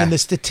great. I Yeah. mean, the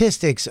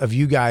statistics of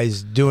you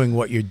guys doing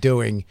what you're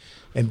doing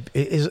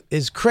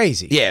is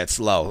crazy. Yeah, it's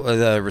low.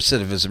 The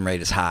recidivism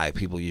rate is high.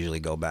 People usually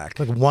go back.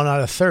 Like 1 out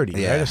of 30,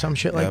 Yeah. right, or some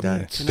shit like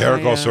that.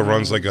 Derek also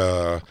runs like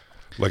a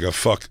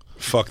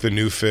fuck the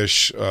new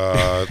fish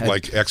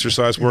like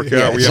exercise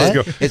workout. We have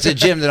to go. It's a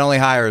gym that only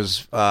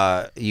hires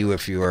you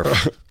if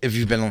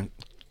you've been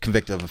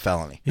convicted of a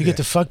felony. You get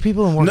to fuck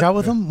people and work out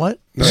with them? What?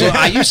 So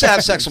I used to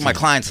have sex with my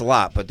clients a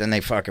lot, but then they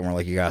fucking were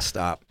like, "You gotta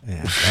stop."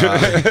 Yeah.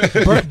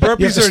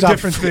 Burpees are a stop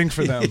different thing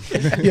for them.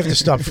 You have to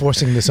stop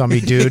forcing this on me,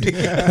 dude.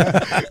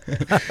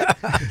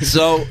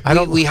 So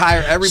we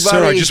hire everybody.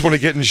 Sir, I just want to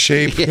get in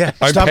shape. Yeah.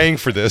 I'm Stop- paying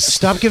for this.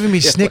 Stop giving me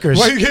Snickers.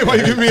 Why you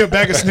giving me a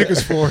bag of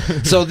Snickers for?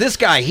 So this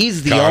guy,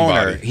 he's the God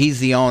owner. body.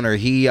 He's the owner.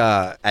 He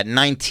at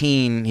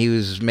 19, he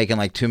was making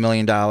like $2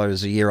 million a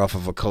year off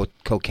of a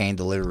cocaine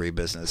delivery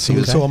business.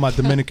 So all my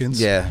Dominicans.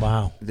 Yeah.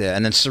 Wow. Yeah.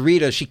 And then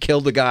Sarita, she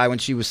killed the guy when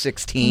since she was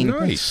 16.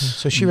 Nice.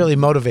 So she really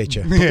motivates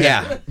you.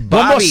 Yeah.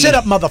 One more sit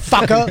up,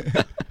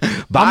 motherfucker.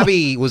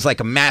 Bobby was like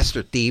a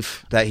master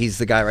thief. He's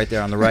the guy right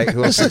there on the right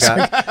who also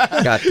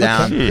got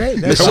down.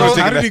 Great.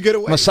 How did he get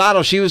away?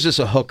 Masato, she was just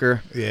a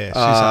hooker. Yeah, she's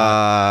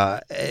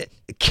hot.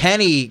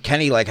 Kenny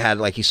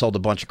had he sold a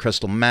bunch of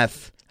crystal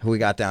meth. Who we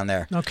got down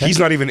there? Okay. He's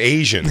not even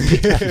Asian.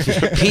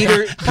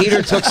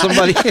 Peter took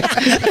somebody.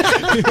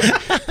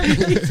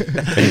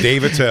 And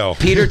Dave Attell.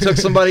 Peter took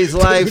somebody's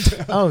life.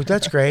 Oh,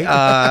 that's great.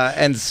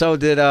 And so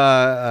did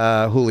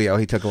Julio.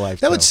 He took a life.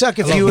 That would suck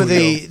if you were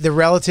the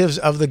relatives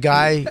of the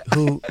guy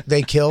who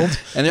they killed.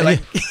 And they're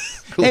like,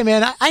 hey,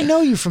 man, I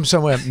know you from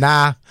somewhere.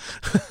 Nah.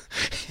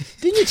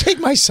 Didn't you take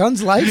my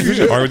son's life?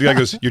 The guy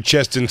goes, your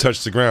chest didn't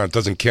touch the ground. It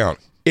doesn't count.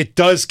 It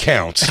does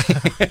count.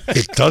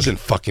 It doesn't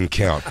fucking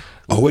count.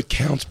 Oh, it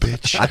counts,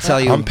 bitch. I tell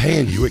you, I'm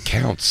paying you. It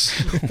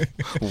counts.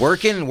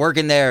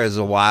 Working there is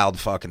a wild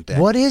fucking thing.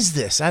 What is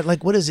this?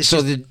 What is it?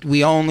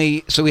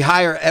 So we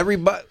hire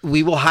everybody.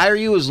 We will hire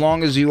you as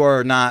long as you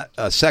are not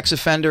a sex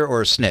offender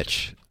or a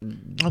snitch.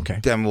 Okay.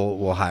 Then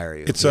we'll hire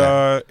you. It's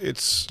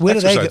it's Where do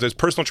they exercise. go? It's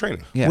personal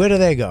training. Yeah. Where do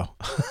they go?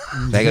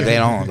 They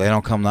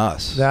don't come to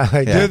us.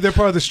 They're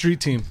part of the street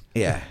team.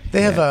 Yeah.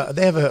 They have a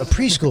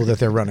preschool that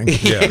they're running.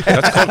 Yeah,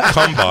 that's called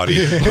Cum Body.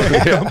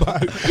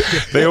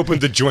 They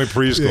opened the joint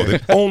preschool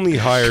that only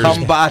hires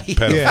Cum Body.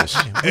 pedophiles.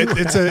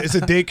 Yeah. It's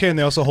a daycare, and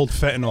they also hold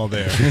fentanyl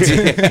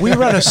there. We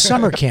run a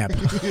summer camp.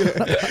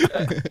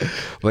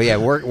 But yeah,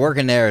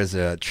 working there is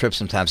a trip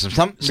sometimes.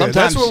 Sometimes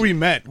that's where we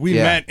met. We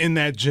Yeah. met in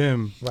that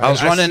gym. I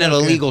was running an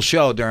illegal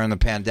show during the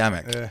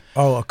pandemic.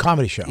 Oh, a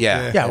comedy show.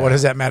 Yeah. Yeah. What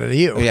does that matter to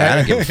you? Yeah, I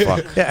don't give a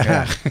fuck.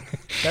 Yeah.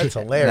 That's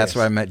hilarious. That's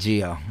where I met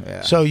Geo.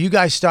 Yeah. So you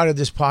guys started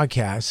this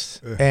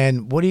podcast,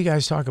 and what do you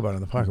guys talk about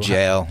on the podcast?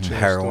 Jail,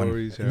 heroin.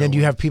 Stories, And then do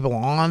you have people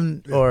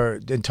on, or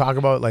and talk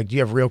about do you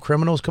have real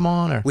criminals come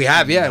on, or We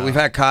have, we've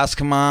had Koss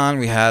come on.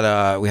 We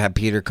had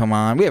Peter come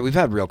on. We've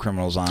had real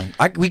criminals on.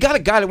 We got a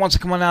guy that wants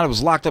to come on out. That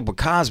was locked up with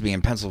Cosby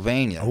in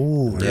Pennsylvania.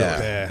 Ooh,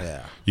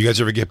 yeah. You guys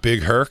ever get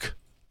Big Herc?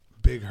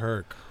 Big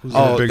Herc? Who's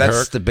Oh, Big that's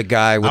Herc? the big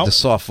guy with the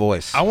soft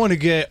voice. I want to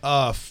get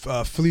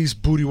Fleece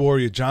Booty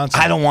Warrior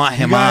Johnson. I don't want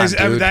him you guys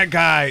on, dude. That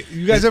guy.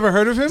 You guys ever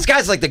heard of him? This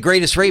guy's like the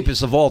greatest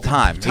rapist of all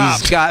time. Top.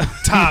 He's got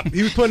Top.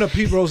 He was putting up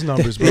Pete Rose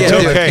numbers, bro. Yeah, It's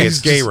dude. okay. He's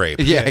It's gay just- rape.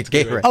 yeah,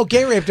 gay rape. Oh,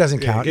 gay rape doesn't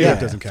count. gay rape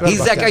doesn't count.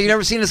 He's that guy. You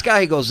never seen this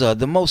guy? He goes,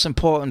 the most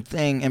important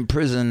thing in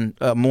prison,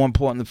 more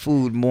important than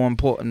food, more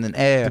important than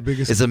air,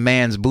 biggest- is a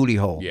man's booty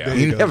hole. Yeah. There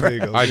you go, never. there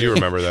you go. I do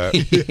remember that.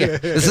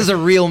 This is a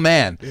real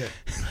man.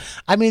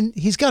 I mean,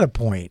 he's got a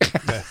point.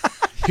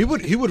 He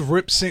would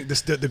rip sink.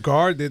 The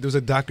guard. There was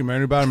a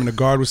documentary about him, and the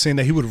guard was saying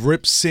that he would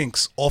rip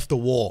sinks off the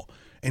wall.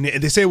 And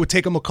they say it would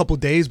take him a couple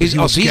days. But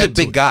He's a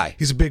big guy.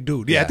 He's a big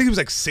dude. Yeah, Yeah. I think he was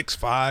like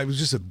 6'5". He was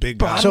just a big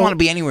Bro, guy. I don't want to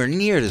be anywhere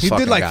near this. He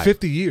fucking did like guy.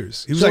 50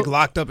 years. He was So- like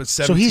locked up at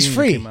 17. so he's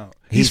when he free. came out.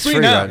 He's free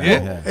free now. right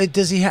Yeah. now.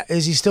 Does he?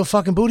 Is he still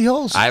fucking booty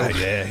holes? I I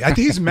think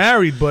he's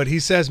married, but he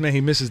says, man,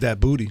 he misses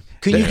that booty.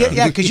 Can you get?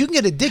 Yeah, because you can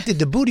get addicted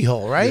to booty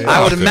hole, right?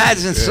 I would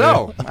imagine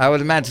so. I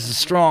would imagine it's a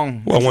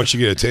strong. Well, once you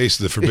get a taste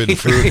of the forbidden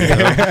fruit, you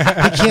know?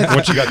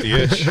 Once you got the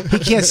itch, He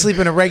can't sleep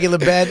in a regular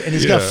bed, and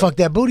he's got to Yeah. fuck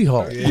that booty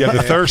hole. you have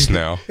the thirst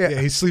now. Yeah,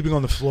 he's sleeping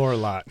on the floor a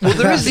lot. Well,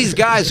 there is these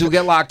guys who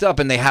get locked up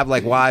and they have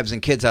like wives and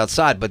kids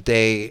outside, but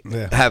they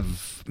have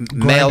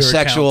male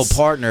sexual accounts.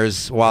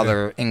 partners while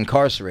they're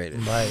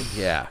incarcerated. Right.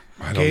 Yeah.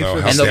 I don't know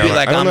how And they'll down be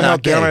like, I don't I'm know how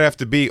not down gay. I have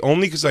to be,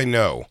 only because I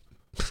know.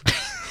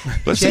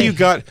 Let's say you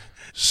got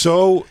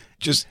so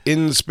just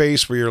in the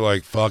space where you're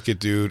like, fuck it,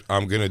 dude,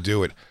 I'm going to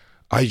do it.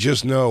 I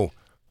just know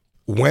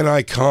when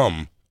I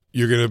come,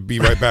 you're going to be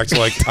right back to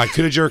like, I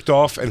could have jerked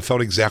off and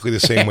felt exactly the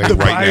same way The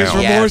right buyer's now.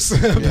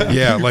 remorse.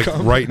 Yeah, like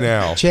right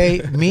now.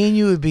 Jay, me and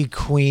you would be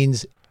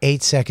queens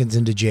 8 seconds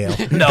into jail.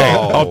 No. Hey,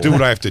 I'll do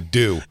what I have to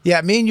do.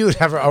 Yeah, me and you would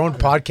have our own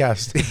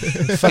podcast.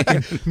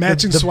 Fucking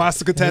Matching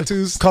swastika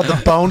tattoos. called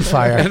the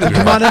Bonfire.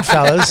 Come on in,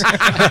 fellas.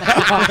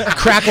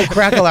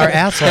 Crackle our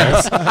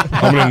assholes.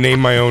 I'm going to name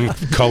my own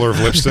color of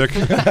lipstick.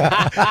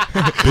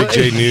 Big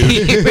J Nude.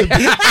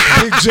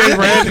 Big J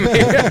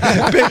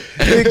Red.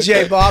 Big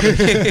J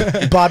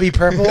Bobby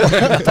Purple.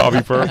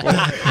 Bobby Purple.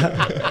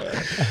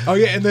 Oh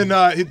yeah, and then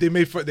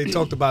they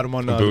talked about him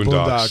on the Boondocks.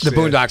 Boondocks. The yeah.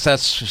 Boondocks,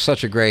 that's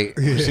such a great.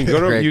 Go to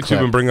great YouTube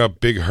clip. and bring up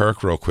Big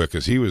Herc real quick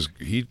because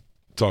he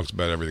talks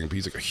about everything.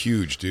 He's like a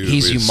huge dude.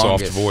 He's with his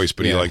soft humongous. voice,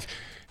 but he Yeah. like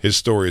his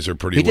stories are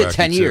pretty. He did wacky,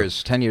 10 too.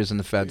 years. 10 years in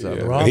the feds. Yeah.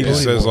 Though. And he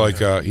just says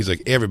Unbelievable. like he's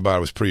like everybody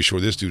was pretty sure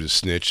this dude is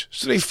snitch,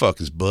 so they fuck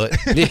his butt.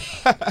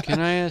 Can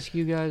I ask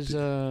you guys?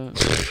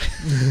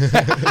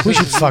 We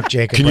should fuck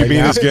Jacob Can you right be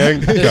in now. this gang,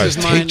 guys?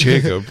 Take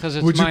Jacob.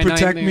 Would you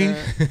protect me?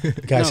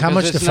 Guys, how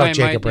much to fuck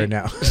Jacob right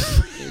now?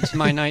 It's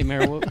my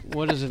nightmare.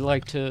 What is it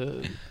like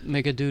to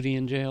make a duty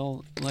in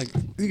jail? Like,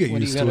 You get what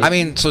do used you to gotta- I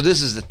mean, so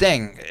this is the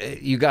thing.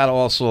 You got to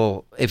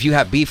also, if you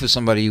have beef with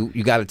somebody,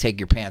 you got to take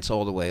your pants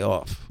all the way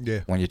off. Yeah.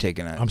 When you're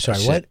taking a I'm sorry,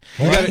 shit.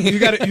 what? You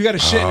got to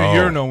shit in a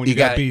urinal when you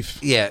got gotta- beef.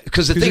 Yeah,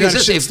 because the 'Cause thing you is gotta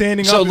this: shit if-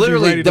 standing so up and be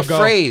literally ready to the go.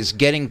 phrase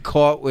 "getting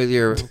caught with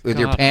your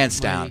God pants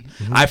down,"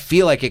 almighty. I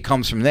feel like it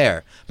comes from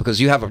there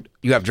because you have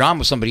you have drama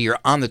with somebody, you're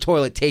on the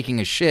toilet taking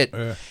a shit,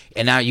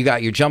 and now you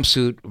got your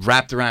jumpsuit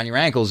wrapped around your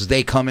ankles.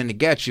 They come in to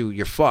get you.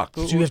 You're fucked.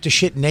 So you have to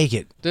shit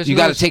naked. You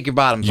got to take your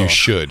bottoms off. You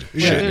should.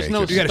 There's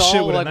no You gotta stall.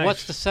 shit with a Like, knife.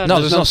 what's the set? No,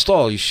 there's no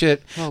stall. You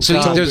shit. So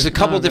God. there's a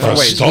couple different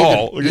ways.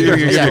 Stall. You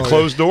get a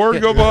closed door to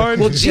go behind.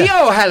 Well,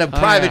 Geo had a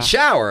private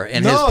shower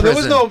in his No,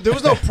 prison. there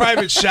was no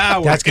private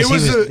shower. That's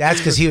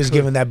because he was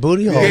giving that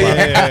booty hole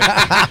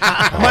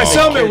up. My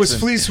cellmate was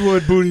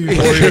Fleecewood Booty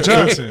Warrior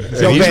Johnson. And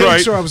So he's made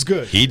right. sure I was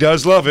good. He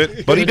does love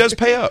it, but he does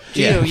pay up.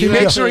 Gio, He you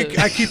makes have sure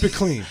to- I keep it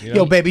clean. You know?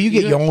 Yo, baby, you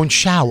get your own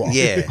shower.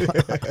 Yeah.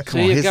 So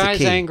on, your here's the guy's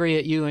key. angry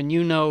at you, and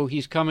you know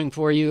he's coming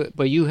for you,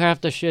 but you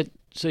have to shit.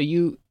 So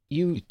you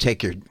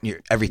Take your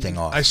everything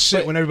off. I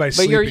shit when everybody's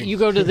but sleeping. you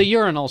go to the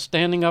urinal,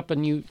 standing up,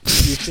 and you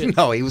shit.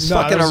 No, he was No,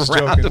 fucking I was just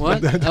around. joking.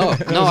 What? Oh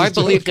no, I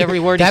believed every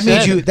word That he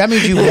means said. that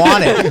means you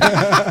want it.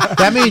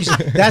 That means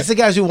that's the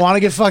guys who want to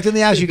get fucked in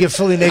the ass. You get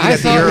fully naked I at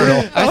the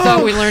urinal.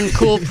 thought we learned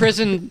cool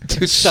prison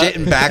Dude, stuff-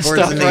 shitting backwards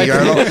stuff in the right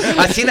urinal. there.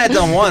 I've seen that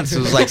done once. It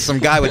was like some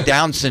guy with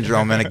Down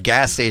syndrome in a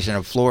gas station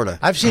in Florida.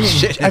 I've seen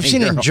it. I've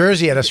seen it in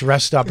Jersey at a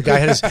rest stop. A guy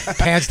had his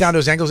pants down to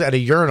his ankles at a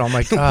urinal. I'm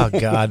like, oh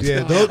god.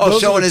 Yeah,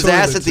 Showing his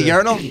ass at the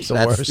urinal? the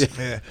worst.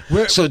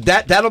 Yeah. So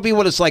that'll be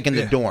what it's like in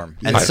the dorm.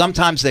 And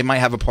sometimes they might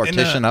have a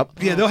partition up.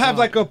 Yeah, they'll have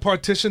like a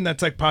partition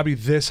that's like probably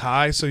this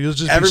high, so you'll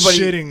just Everybody-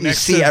 be shitting you next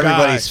see to the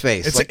everybody's guy.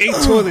 face. It's Like, 8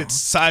 toilets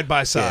side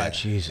by side.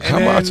 Jesus.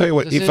 I'll tell you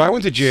what. Does If it I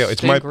went to jail,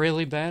 it's stink my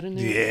really bad in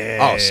there.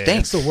 Yeah. Oh,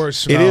 stinks. It's the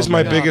worst It smell, is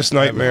my man. biggest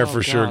nightmare Oh,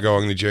 for sure God.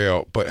 going to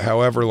jail. But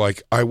however,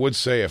 like I would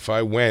say, if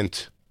I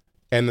went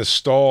and the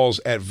stalls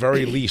at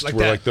very least Like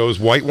were that. like those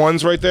white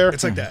ones right there.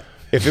 It's like that.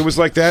 If it was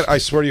like that, I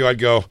swear to you, I'd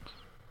go,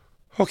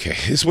 okay,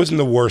 this wasn't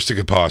the worst it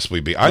could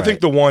possibly be. I think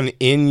the one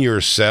in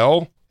your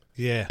cell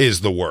Yeah.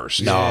 is the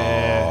worst. No,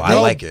 I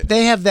No, like it.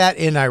 They have that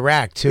in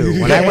Iraq too.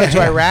 When I went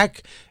to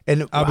Iraq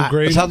and Abu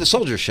Ghraib. That's how the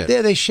soldiers shit.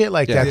 they shit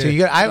like that too. You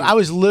got, I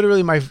was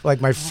literally my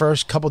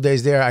first couple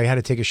days there. I had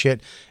to take a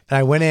shit, and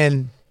I went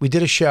in. We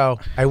did a show.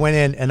 I went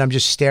in, and I'm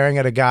just staring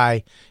at a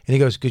guy, and he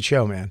goes, "Good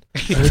show, man."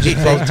 And we're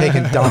just both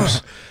taking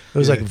dumps. It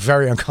was like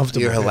very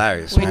uncomfortable. You're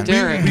hilarious, Wait, man.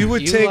 Derek, We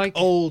would you take like-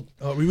 old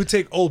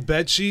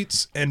bed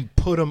sheets and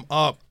put them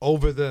up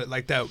over the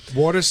like that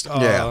water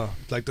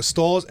like the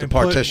stalls and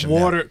partition, put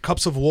water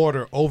cups of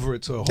water over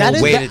it to hold That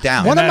is Weight that- it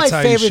down. One And of my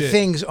that's how you favorite shit.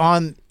 things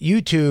on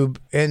YouTube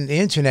and the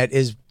internet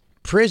is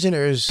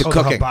prisoners the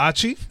cooking.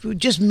 hibachi.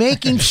 just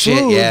making food.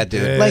 Shit, yeah,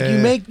 dude.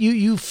 Like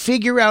you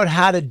figure out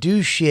how to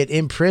do shit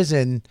in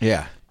prison.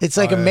 Yeah. It's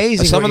like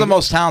amazing. Some what of the you-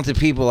 most talented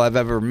people I've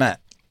ever met.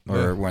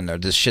 Or when they're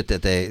the shit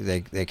that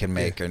they can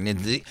make, and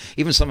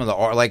even some of the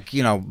art, like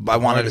I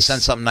wanted to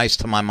send something nice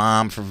to my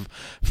mom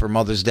for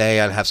Mother's Day.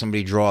 I'd have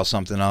somebody draw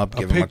something up,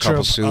 give them a couple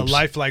of, soups, a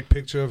lifelike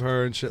picture of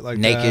her and shit like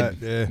naked.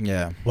 that.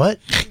 Yeah. What?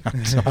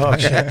 Oh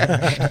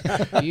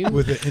shit! You,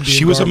 With the Indian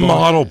She was a garb on.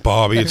 model,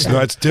 Bobby. It's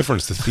not. It's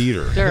different. It's the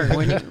theater. Derek,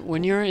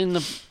 when you're in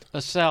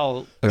a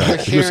cell, you're Is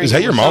that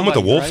sharing your mom with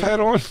the somebody, wolf right? hat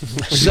on?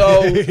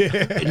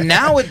 So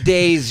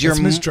nowadays, you're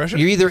That's Miss Drescher?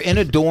 you're either in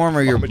a dorm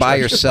or you're by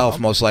yourself.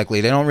 Most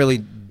likely, they don't really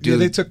do. Yeah,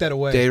 they took that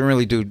away. They don't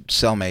really do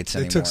cellmates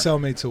They anymore. took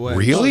cellmates away.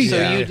 Really? So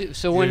Yeah.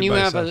 so when you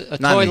have a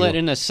Not toilet anymore.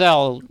 in a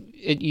cell,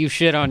 you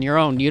shit on your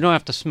own. You don't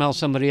have to smell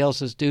somebody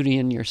else's duty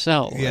in your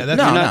cell. Yeah, Right? that's-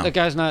 No, You're not, no. the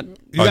guy's not.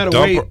 You gotta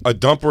wait. A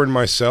dumper in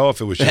my cell, if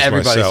it was just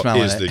Everybody myself,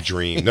 smelling is it. the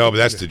dream. No, but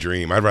that's the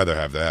dream. I'd rather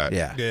have that.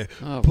 Yeah. Yeah.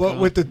 Oh, but God.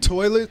 with the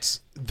toilets,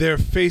 they're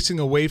facing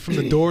away from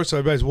the door, so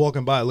everybody's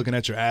walking by looking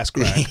at your ass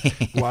crack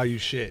while you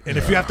shit. And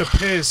if you have to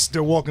piss,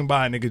 they're walking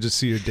by and they can just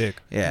see your dick.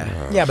 Yeah.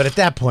 Yeah, but at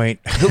that point,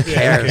 Who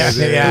cares?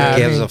 Yeah, Who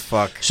gives I mean- a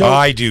fuck? so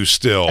I do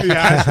still.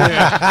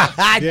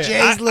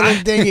 Jay's little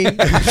dingy.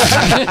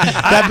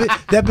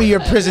 That'd be your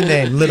prison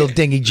name, Little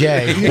Dingy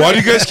Jay. Why do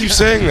you guys keep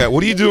saying that?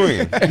 What are you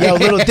doing? Yo,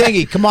 Little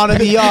Dingy, come on in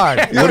the yard.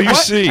 What do you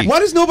see? Why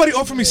does nobody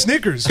offer me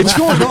Snickers? What's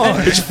going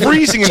on? It's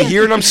freezing in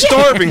here and I'm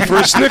starving for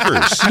a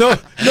Snickers. No,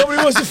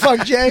 nobody wants to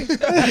fuck Jay.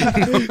 Guys,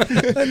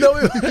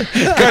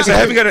 I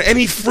haven't got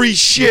any free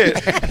shit.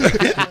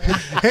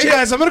 Hey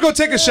guys, I'm gonna go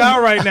take a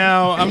shower right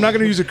now. I'm not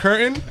gonna use a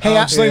curtain. Hey,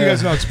 I'm just letting you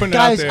guys know. Just putting it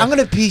out Guys, there. I'm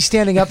gonna pee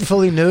standing up,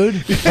 fully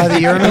nude by the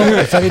urinal.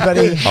 If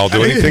anybody, I'll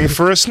do anything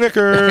for a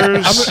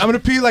Snickers. I'm gonna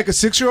pee like a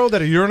 6-year-old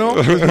at a urinal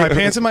with my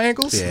pants in my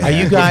ankles. Yeah. are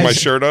you With guys? my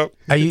shirt up.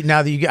 Are you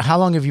now that you get? How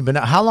long have you been?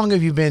 How long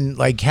have you been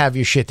like have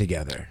your shit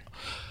together?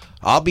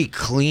 I'll be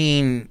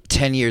clean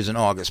 10 years in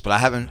August, but I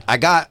haven't. I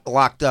got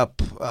locked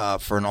up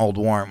for an old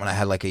warrant when I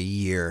had like a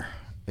year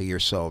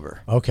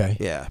sober. Okay.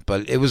 Yeah,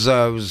 but it was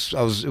I was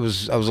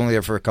only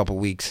there for a couple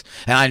weeks,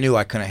 and I knew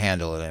I couldn't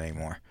handle it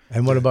anymore.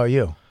 And what about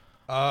you?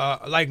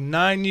 Like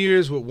 9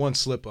 years with one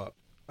slip up.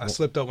 I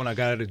slipped up when I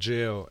got out of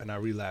jail and I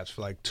relapsed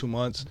for like 2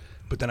 months.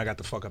 But then I got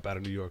the fuck up out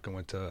of New York and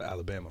went to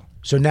Alabama.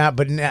 So now,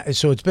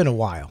 so it's been a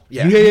while.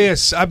 Yeah.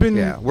 Yes, I've been.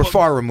 Yeah, we're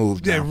far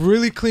removed Yeah, now.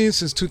 really clean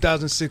since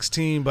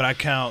 2016, but I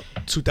count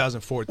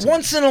 2014.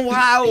 Once in a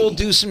while, we'll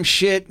do some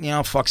shit,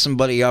 fuck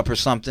somebody up or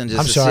something, just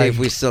I'm to sorry. see if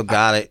we still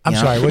got it. I'm you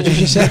know? sorry. What did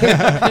you say?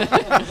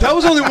 That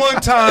was only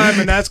one time,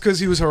 and that's because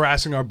he was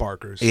harassing our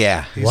barkers.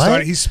 Yeah. He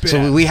What? He spit.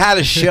 So we had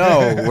a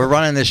show. We're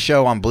running this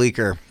show on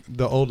Bleecker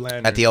the old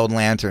lantern. At the old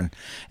lantern,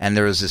 and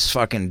there was this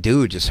fucking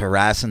dude just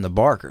harassing the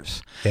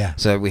barkers. Yeah.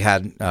 So we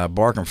had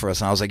barking for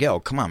us, and I was like, "Yo,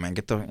 come on, man,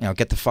 get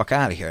the fuck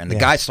out of here!" And the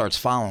guy starts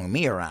following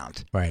me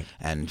around, right,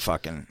 and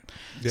fucking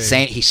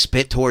saying he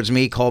spit towards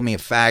me, called me a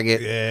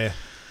faggot. Yeah.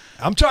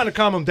 I'm trying to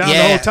calm him down the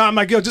whole time. I'm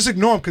like, yo, just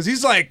ignore him because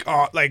he's like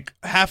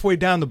halfway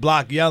down the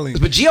block yelling.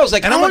 But Geo's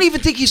like, I don't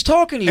even think he's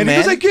talking to you, and man.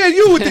 And he's like, yeah,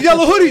 you with the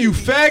yellow hoodie, you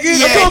faggot.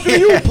 I'm talking to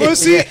you,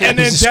 pussy. And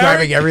then he's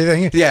describing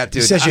everything. Yeah,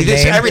 dude. He says your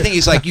name. Everything.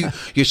 He's like,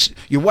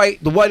 you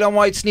white, the white on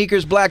white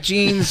sneakers, black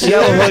jeans,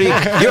 yellow hoodie.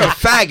 You're a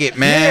faggot,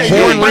 man.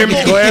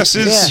 Horn-rimmed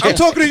glasses. Yeah. I'm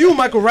talking to you,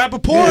 Michael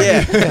Rappaport.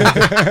 Yeah.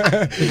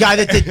 The guy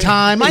that did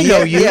Time. I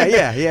know you.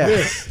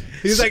 Yeah.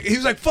 He was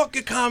like, fuck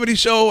your comedy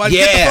show.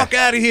 Get the fuck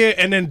out of here.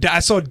 And then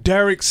I saw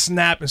Derek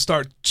snap and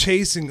start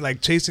chasing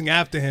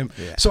after him.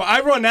 Yeah. So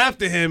I run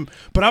after him,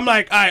 but I'm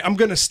like, all right, I'm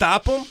going to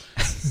stop him.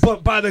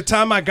 But by the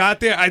time I got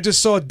there, I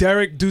just saw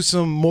Derek do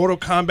some Mortal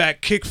Kombat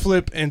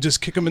kickflip and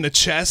just kick him in the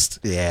chest.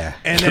 Yeah.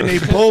 And then they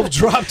both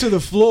dropped to the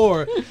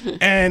floor,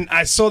 and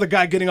I saw the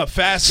guy getting up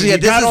fast. So he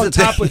got on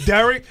top of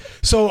Derek.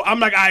 So I'm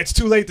like, all right, it's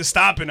too late to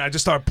stop it. And I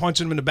just started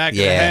punching him in the back of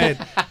the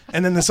head.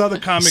 And then this other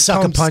comic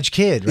Sucker comes. punch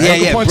kid, right?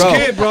 Yeah, punch bro.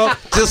 Kid, bro.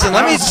 Listen,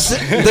 I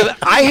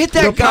hit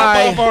that the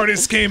guy. pop-off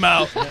artist came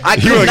out. I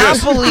could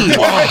not believe.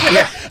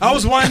 I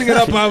was winding it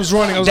up and I was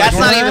running. I was That's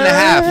like, not even the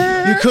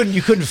half.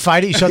 You couldn't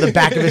fight it. You saw the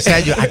back of his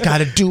head. I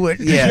gotta do it.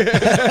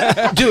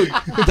 Yeah, dude.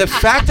 The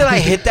fact that I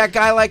hit that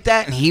guy like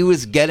that and he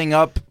was getting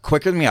up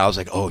quicker than me, I was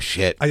like, oh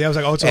shit. I was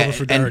like, oh, it's over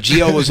for Derek. And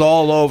Geo was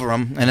all over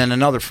him, and then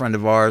another friend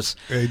of ours.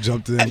 He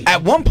jumped in.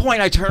 At one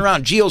point, I turned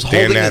around. Geo's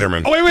holding. Dan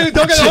Natterman. Oh wait,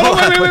 don't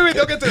get wait,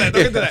 don't get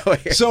to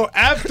that. So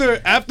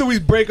after we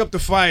break up the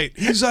fight,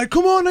 he's like,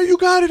 come on, now you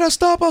got it. I'll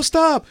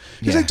stop.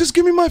 He's like, just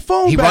give me my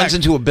phone back. He runs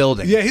into a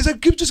building. Yeah, he's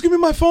like, just give me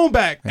my phone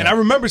back. Yeah. And I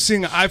remember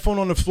seeing an iPhone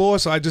on the floor,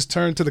 so I just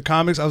turned to the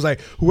comics. I was like,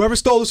 whoever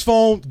stole his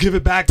phone, give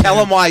it back to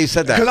Tell him why you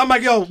said that. Because I'm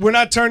like, yo, we're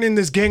not turning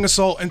this gang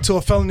assault into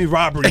a felony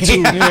robbery,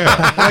 too.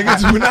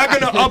 We're not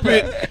going to up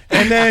it.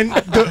 And then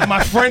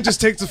my friend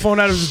just takes the phone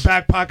out of his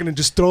back pocket and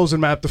just throws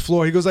him at the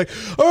floor. He goes like,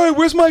 all right,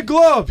 where's my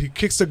glove? He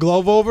kicks the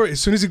glove over. As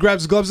soon as he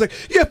grabs his glove, he's like,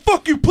 yeah,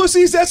 fuck you,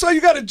 pussies. That's why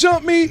you got to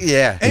jump me.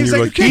 Yeah. And he's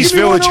like, East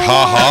Village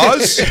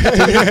ha-has?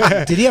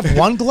 Did he have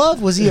one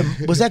glove? Was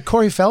that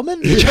Corey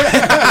Feldman?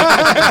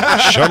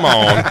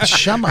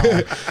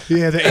 Shumon.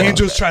 Yeah, the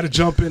Angels try to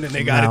jump in and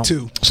they got it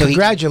too. So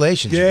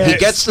congratulations. He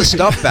gets the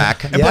stuff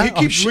back. But he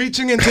keeps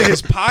reaching into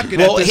his pocket.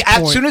 Well, at this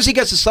as point. soon as he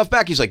gets the stuff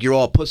back, he's like, you're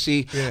all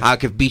pussy. Yeah. I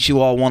could beat you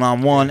all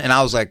one-on-one. And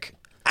I was like,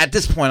 at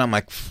this point, I'm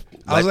like,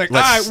 all right,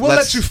 we'll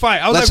let you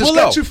fight. I was like, we'll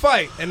let you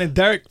fight. And then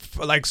Derek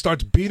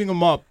starts beating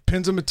him up,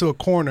 pins him into a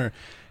corner.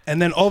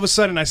 And then all of a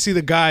sudden, I see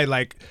the guy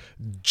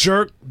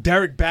jerk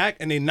Derek back,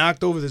 and they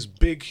knocked over this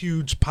big,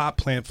 huge pot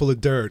plant full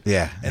of dirt.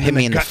 Yeah, and hit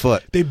me in the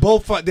foot. They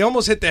both fought. They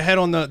almost hit their head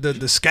on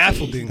the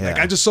scaffolding. Yeah.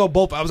 I just saw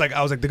both. I was like,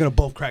 they're gonna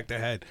both crack their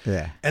head.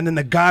 Yeah. And then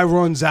the guy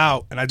runs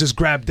out, and I just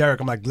grabbed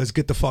Derek. I'm like, let's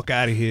get the fuck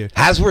out of here.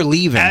 As we're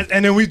leaving,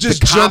 and then we just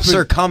the cops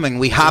are coming.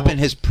 We hop in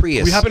his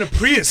Prius. We hop in a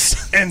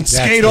Prius and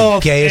skate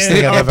off. Gayest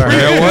thing I've ever heard.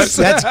 You know what?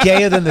 That's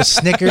gayer than the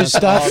Snickers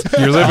stuff.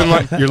 You're living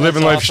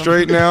life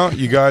straight now.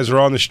 You guys are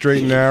on the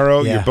straight and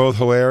narrow. Yeah. You're both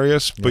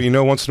hilarious, but you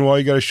know, once in a while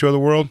you got to show the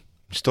world.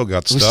 You still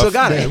got stuff. We still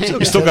got it.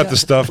 You still got the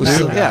stuff,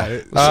 dude.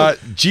 Yeah.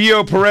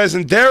 Geo Perez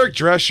and Derek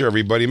Drescher,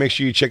 everybody. Make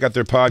sure you check out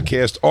their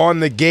podcast, On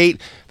the Gate.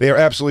 They are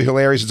absolutely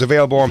hilarious. It's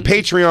available on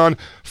Patreon.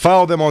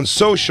 Follow them on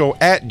social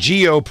at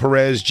Geo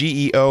Perez,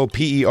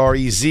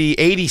 GeoPerez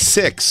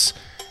 86.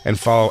 And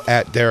follow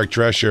at Derek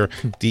Drescher,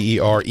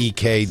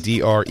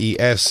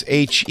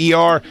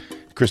 DerekDresher.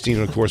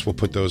 Christina, of course, will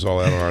put those all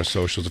out on our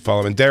socials to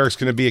follow. And Derek's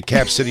going to be at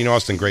Cap City in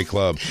Austin. Great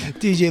club.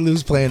 DJ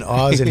Lou's playing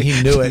Oz, and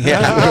he knew it.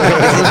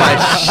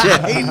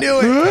 Shit. He knew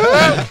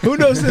it. Who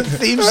knows the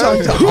theme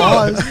song to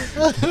Oz?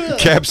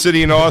 Cap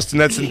City in Austin.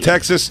 That's in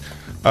Texas.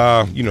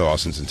 You know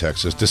Austin's in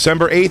Texas.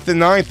 December 8th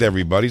and 9th,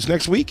 everybody. It's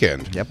next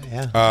weekend. Yep.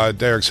 Yeah.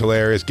 Derek's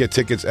hilarious. Get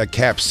tickets at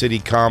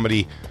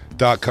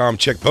capcitycomedy.com.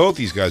 Check both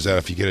these guys out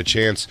if you get a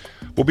chance.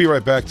 We'll be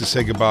right back to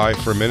say goodbye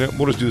for a minute.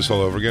 We'll just do this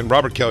all over again.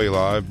 Robert Kelly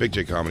live, Big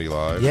J Comedy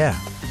live. Yeah,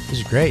 this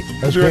is great.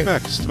 We'll be right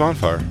back. This is the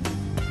Bonfire.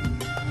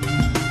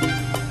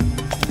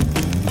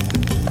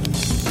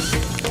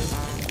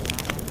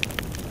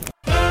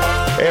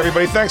 Hey,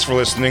 everybody, thanks for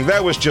listening.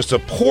 That was just a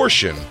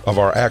portion of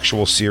our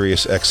actual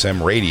Sirius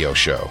XM radio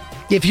show.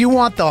 If you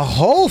want the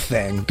whole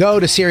thing, go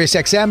to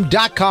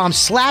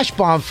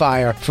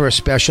SiriusXM.com/bonfire for a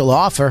special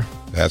offer.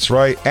 That's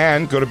right.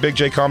 And go to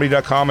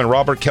BigJComedy.com and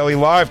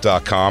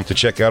RobertKellyLive.com to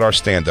check out our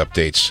stand-up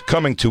dates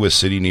coming to a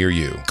city near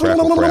you.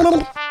 Crackle,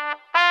 crackle.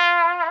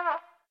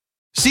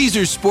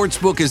 Caesars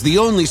Sportsbook is the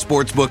only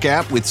sportsbook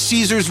app with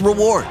Caesars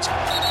Rewards.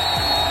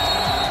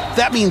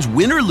 That means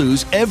win or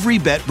lose, every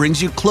bet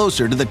brings you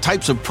closer to the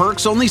types of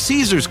perks only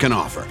Caesars can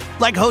offer,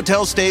 like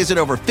hotel stays at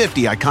over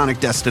 50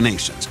 iconic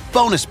destinations,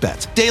 bonus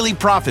bets, daily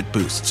profit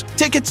boosts,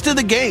 tickets to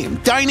the game,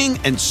 dining,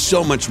 and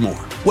so much more.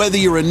 Whether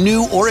you're a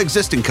new or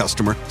existing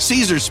customer,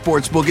 Caesars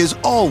Sportsbook is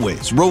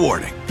always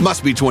rewarding.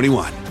 Must be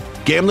 21.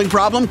 Gambling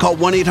problem? Call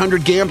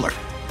 1-800-GAMBLER.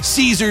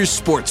 Caesars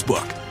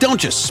Sportsbook. Don't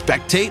just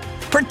spectate,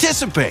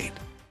 participate.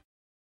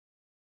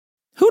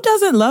 Who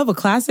doesn't love a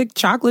classic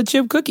chocolate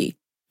chip cookie?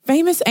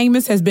 Famous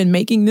Amos has been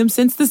making them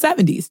since the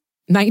 70s,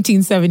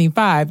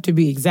 1975 to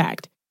be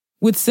exact.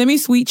 With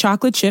semi-sweet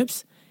chocolate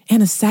chips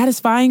and a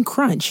satisfying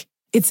crunch,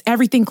 it's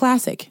everything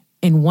classic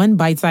in one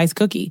bite-sized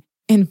cookie,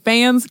 and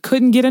fans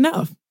couldn't get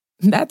enough.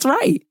 That's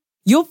right.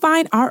 You'll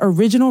find our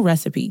original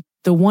recipe,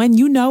 the one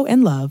you know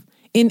and love,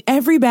 in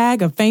every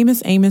bag of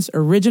Famous Amos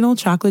original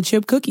chocolate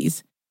chip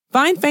cookies.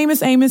 Find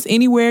Famous Amos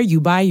anywhere you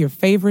buy your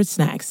favorite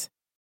snacks.